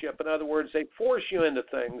leadership. In other words, they force you into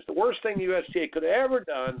things. The worst thing the USTA could have ever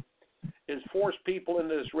done is force people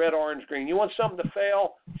into this red, orange, green. You want something to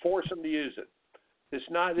fail, force them to use it. This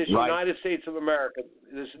United States of America.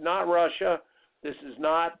 This is not Russia. This is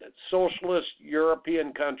not a socialist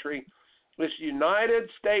European country. This is United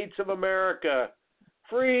States of America.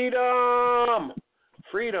 Freedom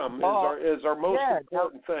is our most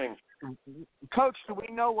important thing. Coach, do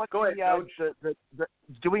we know what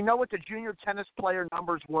do we know what the junior tennis player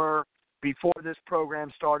numbers were before this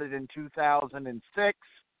program started in 2006?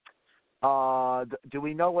 Do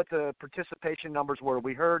we know what the participation numbers were?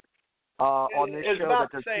 We heard on this show that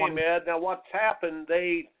there's 20. Ed. Now what's happened?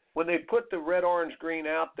 When they put the red, orange, green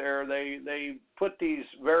out there, they put these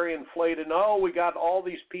very inflated. We got all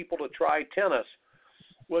these people to try tennis.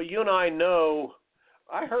 Well, you and I know,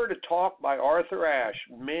 I heard a talk by Arthur Ashe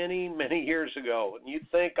many, many years ago, and you'd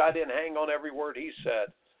think I didn't hang on every word he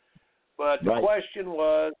said. But the question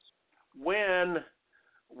was,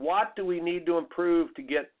 what do we need to improve to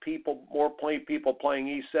get more people playing?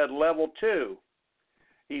 He said level 2.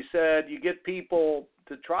 He said you get people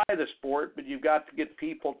to try the sport, but you've got to get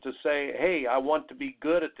people to say, hey, I want to be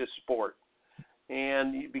good at this sport.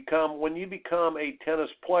 And when you become a tennis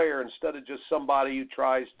player instead of just somebody who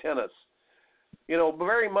tries tennis.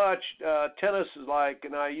 Very much tennis is like,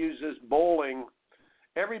 and I use this, bowling.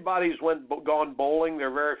 Everybody's gone bowling. There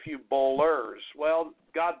are very few bowlers. Well,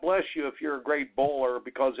 God bless you if you're a great bowler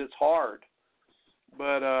because it's hard.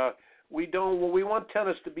 But we want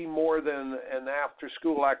tennis to be more than an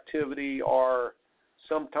after-school activity or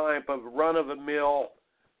some type of run-of-the-mill,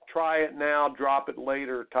 try it now, drop it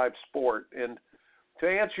later type sport. And to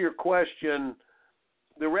answer your question,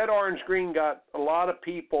 the red, orange, green got a lot of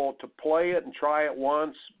people to play it and try it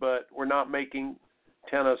once, but we're not making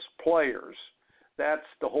tennis players. That's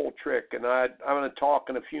the whole trick, and I'm going to talk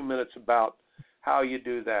in a few minutes about how you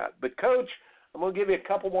do that. But, Coach, I'm going to give you a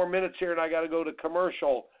couple more minutes here, and I got to go to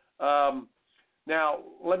commercial. Now,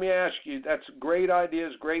 let me ask you, that's great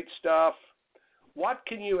ideas, great stuff. what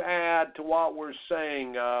can you add to what we're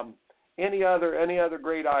saying? Any other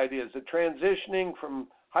great ideas? The transitioning from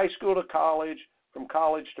high school to college, from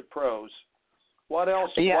college to pros. What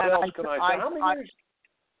else? Yeah, what else can I say? How many years?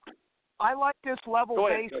 I like this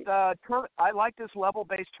level-based. I like this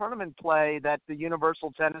level-based tournament play that the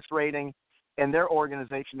Universal Tennis Rating and their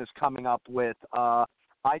organization is coming up with. I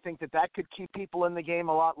think that could keep people in the game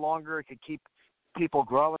a lot longer. It could keep people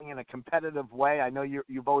growing in a competitive way. I know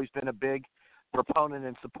you've always been a big proponent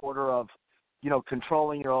and supporter of,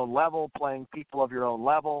 controlling your own level, playing people of your own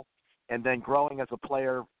level, and then growing as a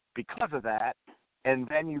player because of that. And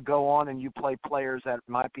then you go on and you play players that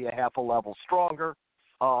might be a half a level stronger.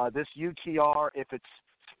 This UTR, if it's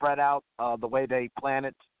spread out the way they plan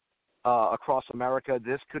it across America,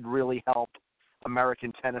 this could really help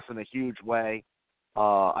American tennis in a huge way.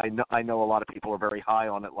 I know a lot of people are very high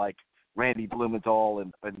on it, like Randy Blumenthal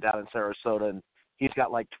and down in Sarasota, and he's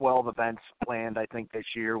got like 12 events planned, I think, this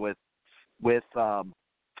year with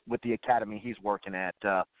the academy he's working at.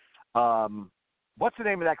 What's the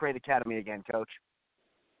name of that great academy again, Coach?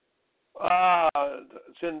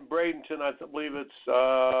 It's in Bradenton. I believe it's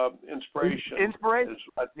Inspiration.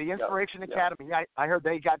 The Inspiration Academy. Yeah, I heard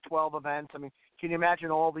they got 12 events. I mean, can you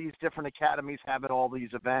imagine all these different academies having all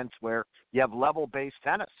these events where you have level-based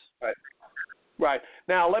tennis? Right.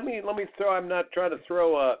 Now, let me throw. I'm not trying to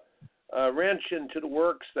throw a wrench into the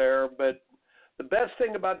works there, but the best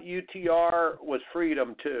thing about the UTR was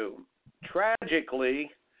freedom too.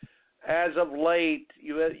 Tragically, as of late,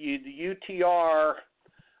 the UTR.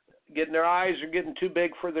 Their eyes are getting too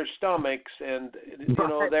big for their stomachs, and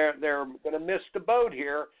they're going to miss the boat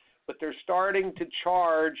here. But they're starting to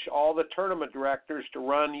charge all the tournament directors to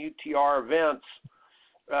run UTR events,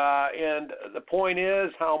 and the point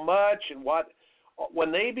is how much and what. When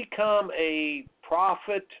they become a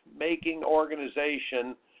profit-making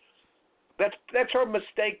organization, that's our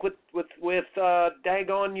mistake with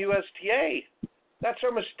daggone USTA. That's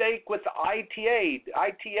our mistake with the ITA. The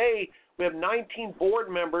ITA. We have 19 board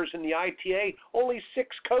members in the ITA, only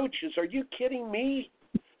 6 coaches. Are you kidding me?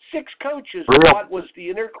 6 coaches. What was the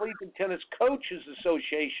Intercollegiate Tennis Coaches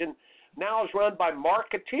Association now is run by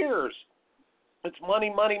marketeers. It's money,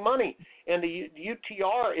 money, money. And the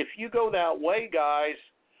UTR, if you go that way, guys,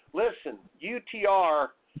 listen, UTR,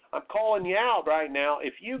 I'm calling you out right now.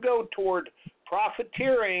 If you go toward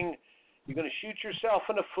profiteering, you're going to shoot yourself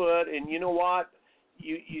in the foot, and you know what?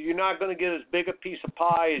 You're not going to get as big a piece of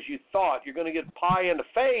pie as you thought. You're going to get pie in the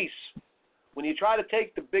face. When you try to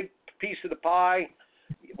take the big piece of the pie,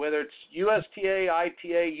 whether it's USTA,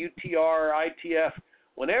 ITA, UTR, ITF,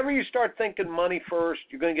 whenever you start thinking money first,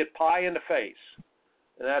 you're going to get pie in the face.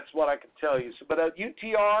 And that's what I can tell you. So, but at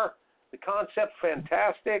UTR, the concept's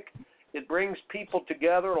fantastic. It brings people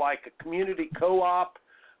together like a community co-op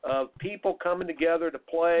of people coming together to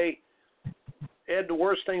play. Ed, the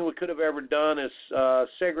worst thing we could have ever done is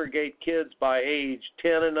segregate kids by age,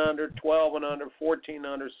 10 and under, 12 and under, 14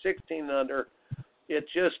 under, 16 under. It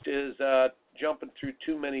just is jumping through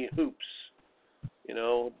too many hoops, and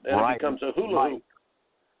it becomes a hula hoop.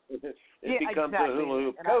 It becomes a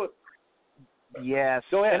hula hoop. Yes,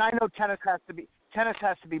 go ahead. And I know tennis has to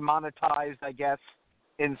be monetized, I guess,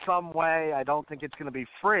 in some way. I don't think it's going to be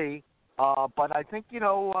free, but I think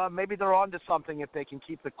maybe they're onto something if they can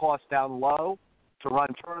keep the cost down low to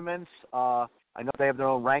run tournaments. I know they have their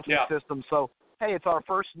own ranking system. So, hey, it's our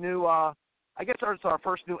first new it's our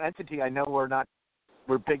first new entity. I know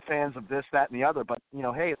we're big fans of this, that, and the other, but,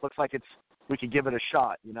 hey, it looks like we could give it a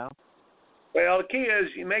shot, Well, the key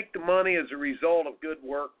is you make the money as a result of good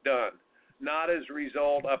work done, not as a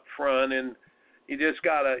result up front, and you just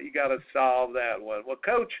gotta solve that one. Well,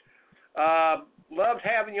 Coach, loved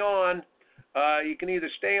having you on. You can either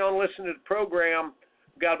stay on, listen to the program.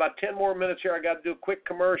 We've got about 10 more minutes here. I got to do a quick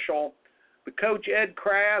commercial. But Coach Ed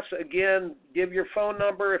Krass, again, give your phone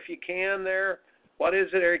number if you can there. What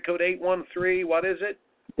is it? Area code 813. What is it?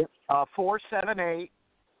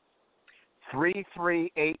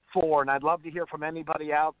 478-3384. And I'd love to hear from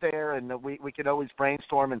anybody out there, and we could always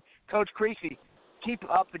brainstorm. And Coach Kriese, keep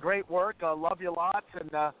up the great work. Love you lots,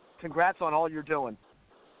 and congrats on all you're doing.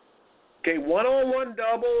 Okay,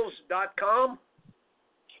 oneononedoubles.com?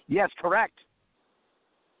 Yes, correct.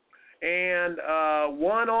 And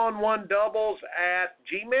one-on-one doubles at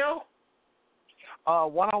Gmail?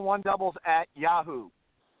 One-on-one doubles at Yahoo.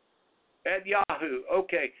 At Yahoo.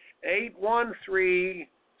 Okay. 813.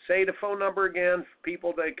 Say the phone number again for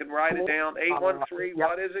people they can write it down. 813.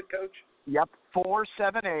 What is it, Coach? Yep.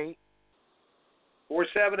 478.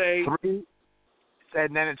 478.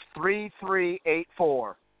 And then it's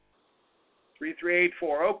 3384.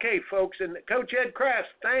 3384. Okay, folks. And Coach Ed Krass,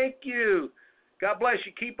 thank you. God bless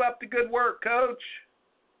you. Keep up the good work, Coach.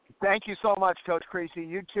 Thank you so much, Coach Kriese.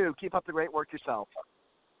 You too. Keep up the great work yourself.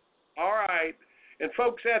 All right. And,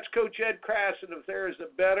 folks, that's Coach Ed Krass. And if there is a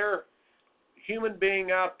better human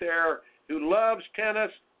being out there who loves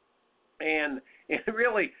tennis and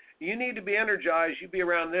really, you need to be energized, you be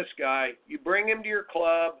around this guy. You bring him to your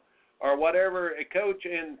club or whatever, a coach,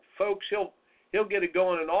 and, folks, he'll get it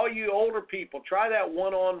going. And all you older people, try that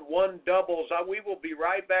one-on-one doubles. We will be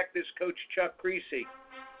right back. This Coach Chuck Kriese.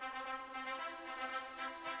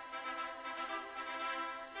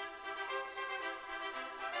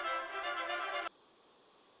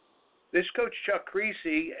 This is Coach Chuck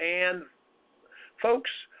Kriese, and, folks,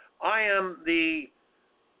 I am the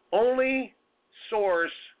only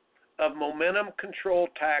source of momentum control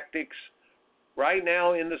tactics right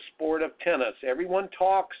now in the sport of tennis. Everyone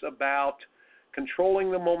talks about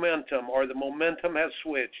controlling the momentum, or the momentum has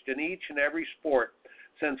switched in each and every sport.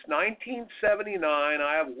 Since 1979,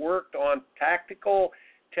 I have worked on tactical,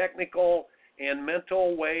 technical, and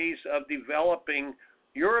mental ways of developing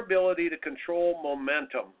your ability to control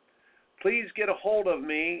momentum. Please get a hold of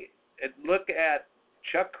me and look at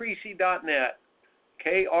chuckkriese.net,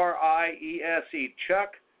 Kriese,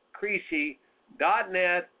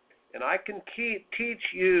 chuckkriese.net, and I can teach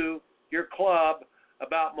you, your club,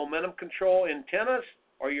 about momentum control in tennis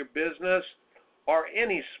or your business or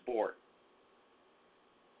any sport.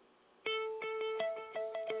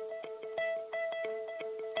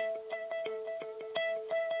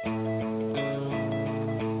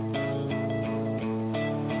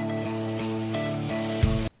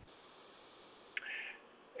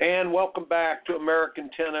 And welcome back to American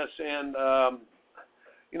Tennis. And,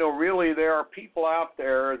 really there are people out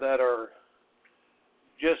there that are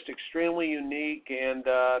just extremely unique. And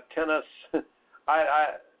tennis,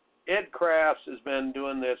 Ed Krass has been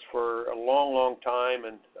doing this for a long, long time,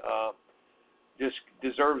 and just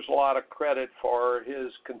deserves a lot of credit for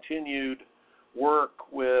his continued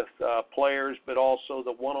work with players, but also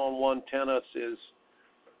the one-on-one tennis is,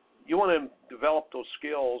 you want to develop those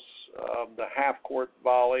skills, the half-court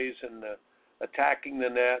volleys and the attacking the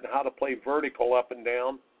net, and how to play vertical up and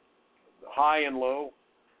down, high and low,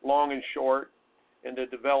 long and short, and to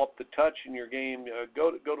develop the touch in your game.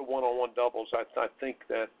 Go to one-on-one doubles. I think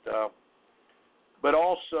that, but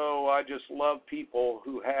also I just love people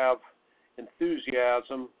who have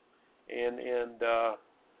enthusiasm and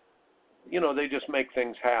they just make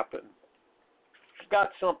things happen. I've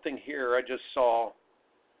got something here I just saw.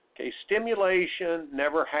 Okay, stimulation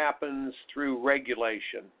never happens through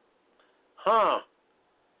regulation.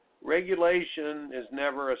 Regulation is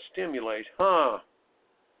never a stimulate.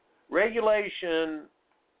 Regulation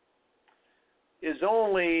is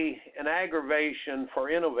only an aggravation for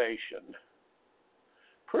innovation.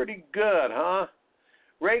 Pretty good, huh?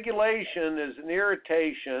 Regulation is an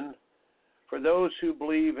irritation for those who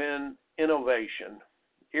believe in innovation.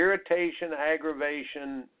 Irritation,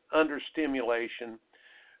 aggravation, understimulation,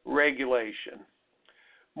 regulation.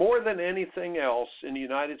 More than anything else in the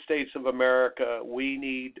United States of America, we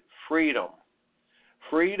need freedom.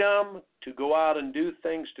 Freedom to go out and do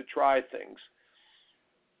things, to try things.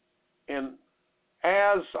 And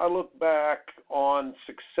as I look back on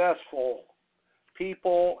successful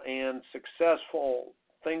people and successful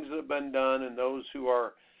things that have been done and those who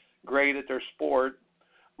are great at their sport,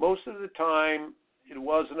 most of the time it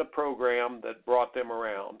wasn't a program that brought them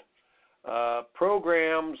around.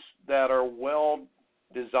 Programs that are well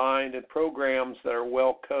designed and programs that are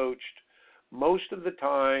well coached, most of the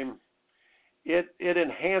time it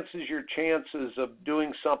enhances your chances of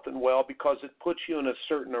doing something well because it puts you in a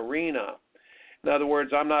certain arena. In other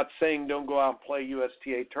words, I'm not saying don't go out and play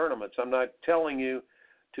USTA tournaments. I'm not telling you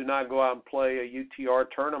to not go out and play a UTR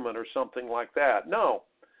tournament or something like that. No,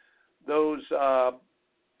 those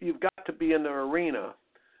you've got to be in the arena.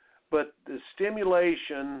 But the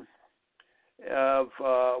stimulation of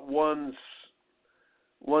one's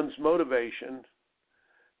motivation,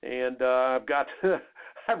 and I've got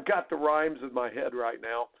the rhymes in my head right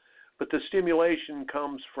now, but the stimulation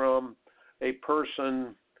comes from a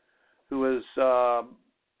person who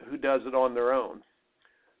does it on their own.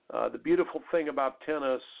 The beautiful thing about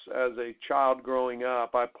tennis, as a child growing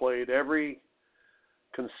up, I played every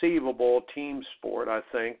conceivable team sport, I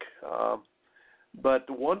think. But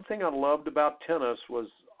the one thing I loved about tennis was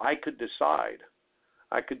I could decide.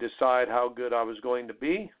 I could decide how good I was going to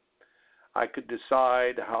be. I could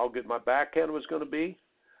decide how good my backhand was going to be,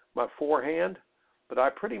 my forehand. But I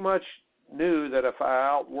pretty much knew that if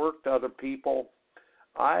I outworked other people,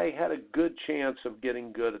 I had a good chance of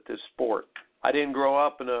getting good at this sport. I didn't grow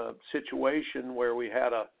up in a situation where we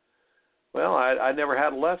had I never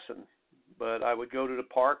had a lesson. but I would go to the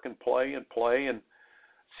park and play and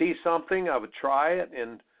see something. I would try it,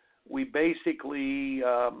 and we basically,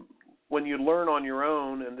 when you learn on your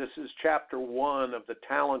own, and this is chapter 1 of the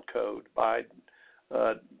Talent Code by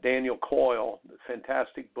Daniel Coyle, a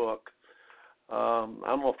fantastic book. I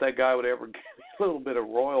don't know if that guy would ever give me a little bit of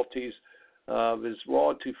royalties of his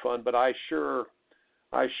royalty fund, but I sure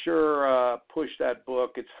push that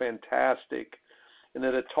book. It's fantastic, and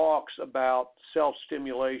that it talks about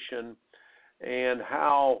self-stimulation and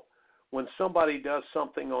how when somebody does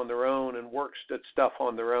something on their own and works at stuff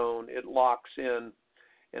on their own, it locks in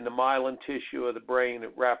the myelin tissue of the brain.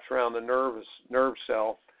 It wraps around the nerve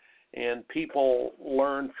cell, and people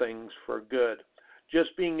learn things for good.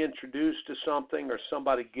 Just being introduced to something or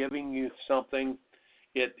somebody giving you something,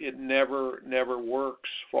 it never works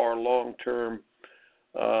for long-term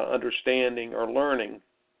understanding or learning.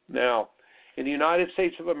 Now, in the United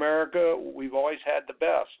States of America, we've always had the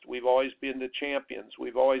best. We've always been the champions.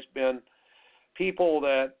 We've always been people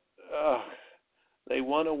that they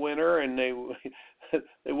want a winner, and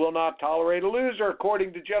they will not tolerate a loser,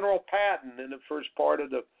 according to General Patton in the first part of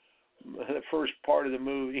the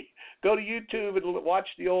movie. Go to YouTube and watch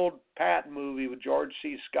the old Patton movie with George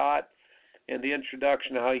C. Scott and the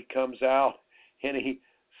introduction, how he comes out and he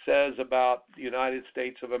says about the United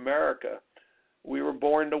States of America, we were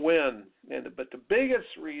born to win. But the biggest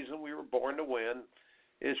reason we were born to win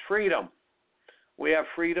is freedom. We have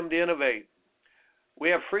freedom to innovate. We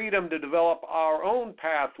have freedom to develop our own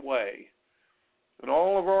pathway. And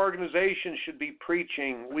all of our organizations should be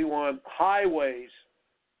preaching, we want highways,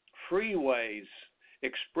 freeways,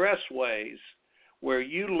 expressways, where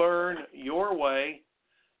you learn your way,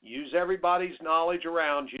 use everybody's knowledge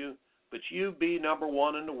around you, but you be number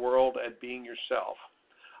one in the world at being yourself.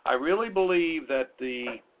 I really believe that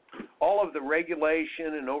all of the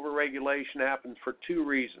regulation and overregulation happens for 2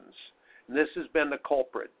 reasons, and this has been the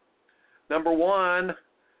culprit. Number 1,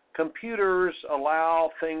 computers allow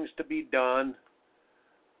things to be done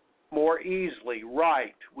more easily,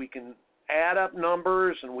 right? We can add up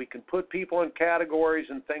numbers and we can put people in categories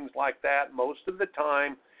and things like that. Most of the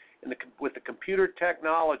time, with the computer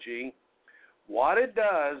technology, what it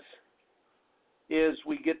does is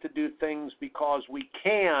we get to do things because we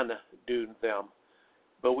can do them,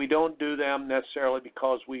 but we don't do them necessarily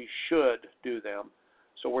because we should do them.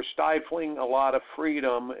 So we're stifling a lot of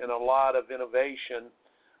freedom and a lot of innovation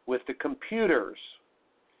with the computers.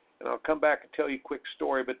 And I'll come back and tell you a quick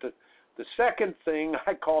story, but the second thing,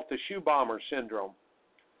 I call it the shoe bomber syndrome.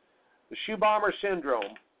 The shoe bomber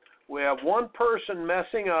syndrome, we have one person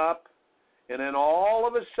messing up, and then all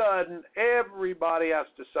of a sudden, everybody has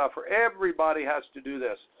to suffer. Everybody has to do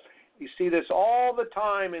this. You see this all the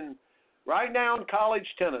time, right now in college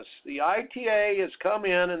tennis. The ITA has come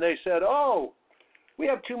in and they said, oh, we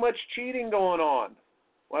have too much cheating going on.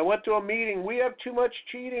 When I went to a meeting, we have too much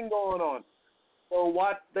cheating going on. So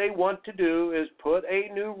what they want to do is put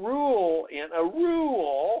a new rule in, a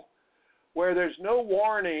rule where there's no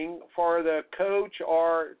warning for the coach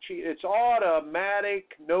or it's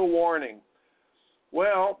automatic, no warning.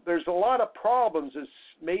 Well, there's a lot of problems.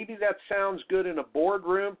 Maybe that sounds good in a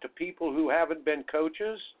boardroom to people who haven't been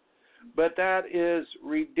coaches, but that is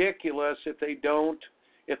ridiculous if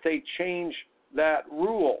they change that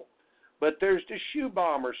rule. But there's the shoe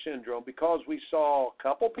bomber syndrome because we saw a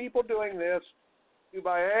couple people doing this.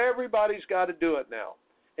 Everybody's got to do it now.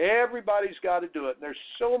 Everybody's got to do it. And there's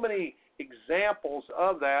so many examples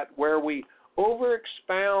of that where we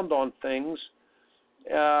over-expound on things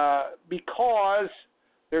because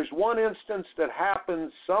there's one instance that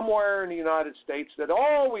happens somewhere in the United States that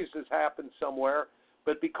always has happened somewhere,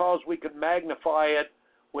 but because we can magnify it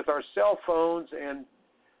with our cell phones and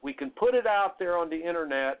we can put it out there on the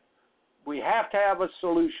internet, we have to have a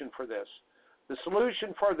solution for this. The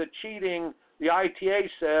solution for the cheating, the ITA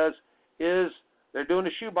says, is they're doing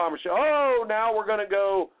the shoe bomber. Oh, now we're going to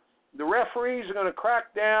go, the referees are going to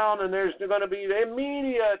crack down, and there's going to be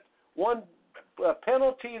immediate one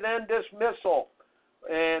penalty, then dismissal.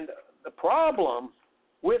 And the problem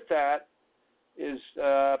with that is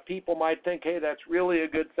people might think, hey, that's really a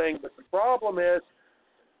good thing. But the problem is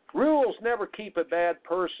rules never keep a bad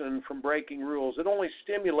person from breaking rules. It only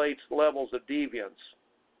stimulates levels of deviance.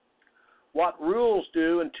 What rules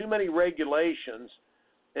do, and too many regulations,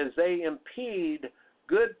 is they impede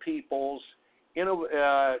good people's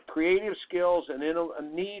creative skills and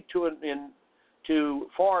a need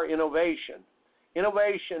for innovation.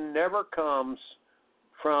 Innovation never comes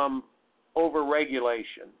from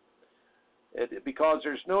over-regulation because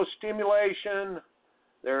there's no stimulation,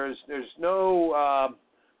 there's no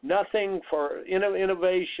nothing for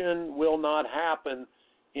innovation will not happen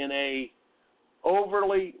in a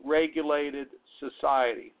overly regulated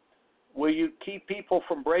society. Will you keep people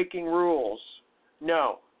from breaking rules?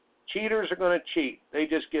 No. Cheaters are going to cheat. They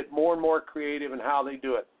just get more and more creative in how they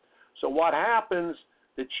do it. So what happens,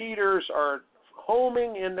 the cheaters are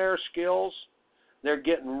homing in their skills. They're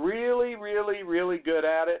getting really, really, really good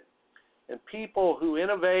at it. And people who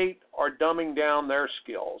innovate are dumbing down their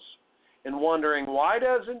skills and wondering, why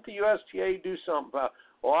doesn't the USTA do something about it?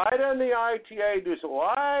 Why doesn't the ITA do something?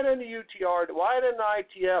 Why doesn't the UTR, why doesn't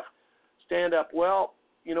the ITF stand up? Well,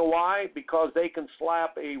 you know why? Because they can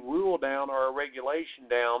slap a rule down or a regulation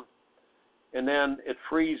down, and then it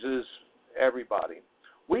freezes everybody.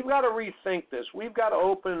 We've got to rethink this. We've got to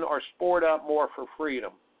open our sport up more for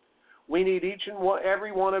freedom. We need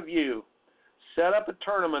every one of you set up a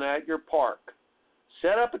tournament at your park.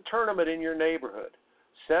 Set up a tournament in your neighborhood.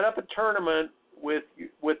 Set up a tournament with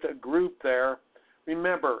a group there.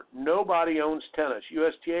 Remember, nobody owns tennis.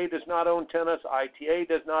 USTA does not own tennis. ITA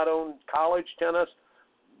does not own college tennis.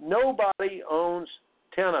 Nobody owns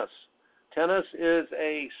tennis. Tennis is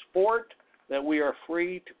a sport that we are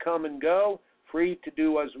free to come and go, free to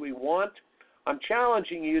do as we want. I'm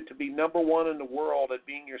challenging you to be number one in the world at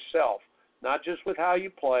being yourself, not just with how you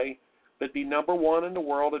play, but be number one in the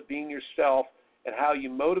world at being yourself and how you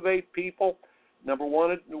motivate people, number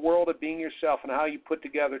one in the world at being yourself and how you put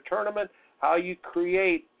together a tournament, how you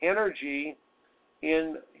create energy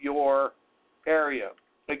in your area.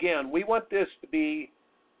 Again, we want this to be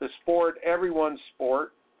the sport, everyone's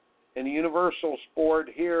sport, and the universal sport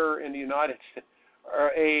here in the United States.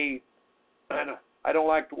 I don't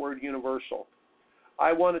like the word universal.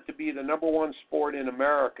 I want it to be the number one sport in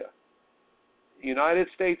America. The United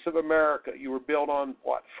States of America, you were built on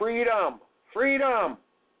what? Freedom. Freedom.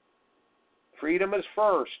 Freedom is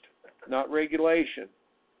first, not regulation.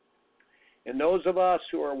 And those of us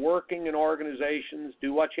who are working in organizations,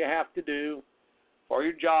 do what you have to do for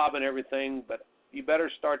your job and everything, but you better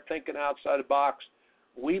start thinking outside the box.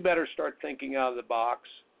 We better start thinking out of the box.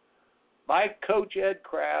 Like Coach Ed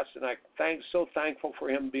Krass, and so thankful for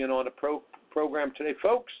him being on the program today.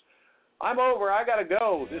 Folks, I'm over. I got to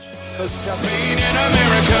go. This is Coach Chuck. Made in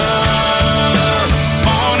America,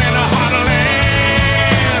 born in a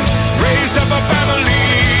heartland, raised up a family,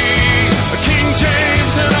 King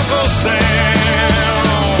James and Uncle Sam.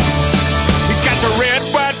 He got the red,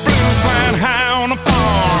 white, blue, flying high on a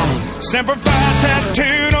farm. Semper Fi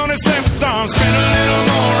tattooed on his left arm. Spent a little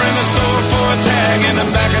more in the store for a tag. In the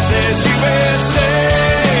back it says USA.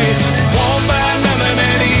 Won't buy nothing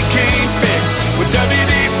that he can't fix. With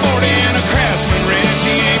WD-40 and a Craftsman wrench,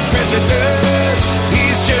 he ain't president.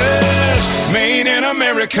 He's just made in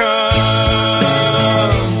America.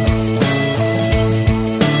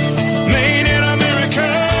 Made in America.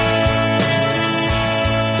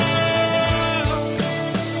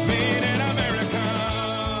 Made in America.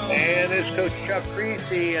 And it's Coach Chuck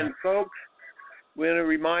Kriese. And folks, we're going to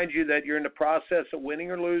remind you that you're in the process of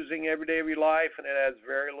winning or losing every day of your life, and it has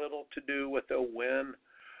very little to do with a win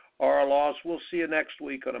or a loss. We'll see you next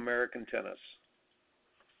week on American Tennis.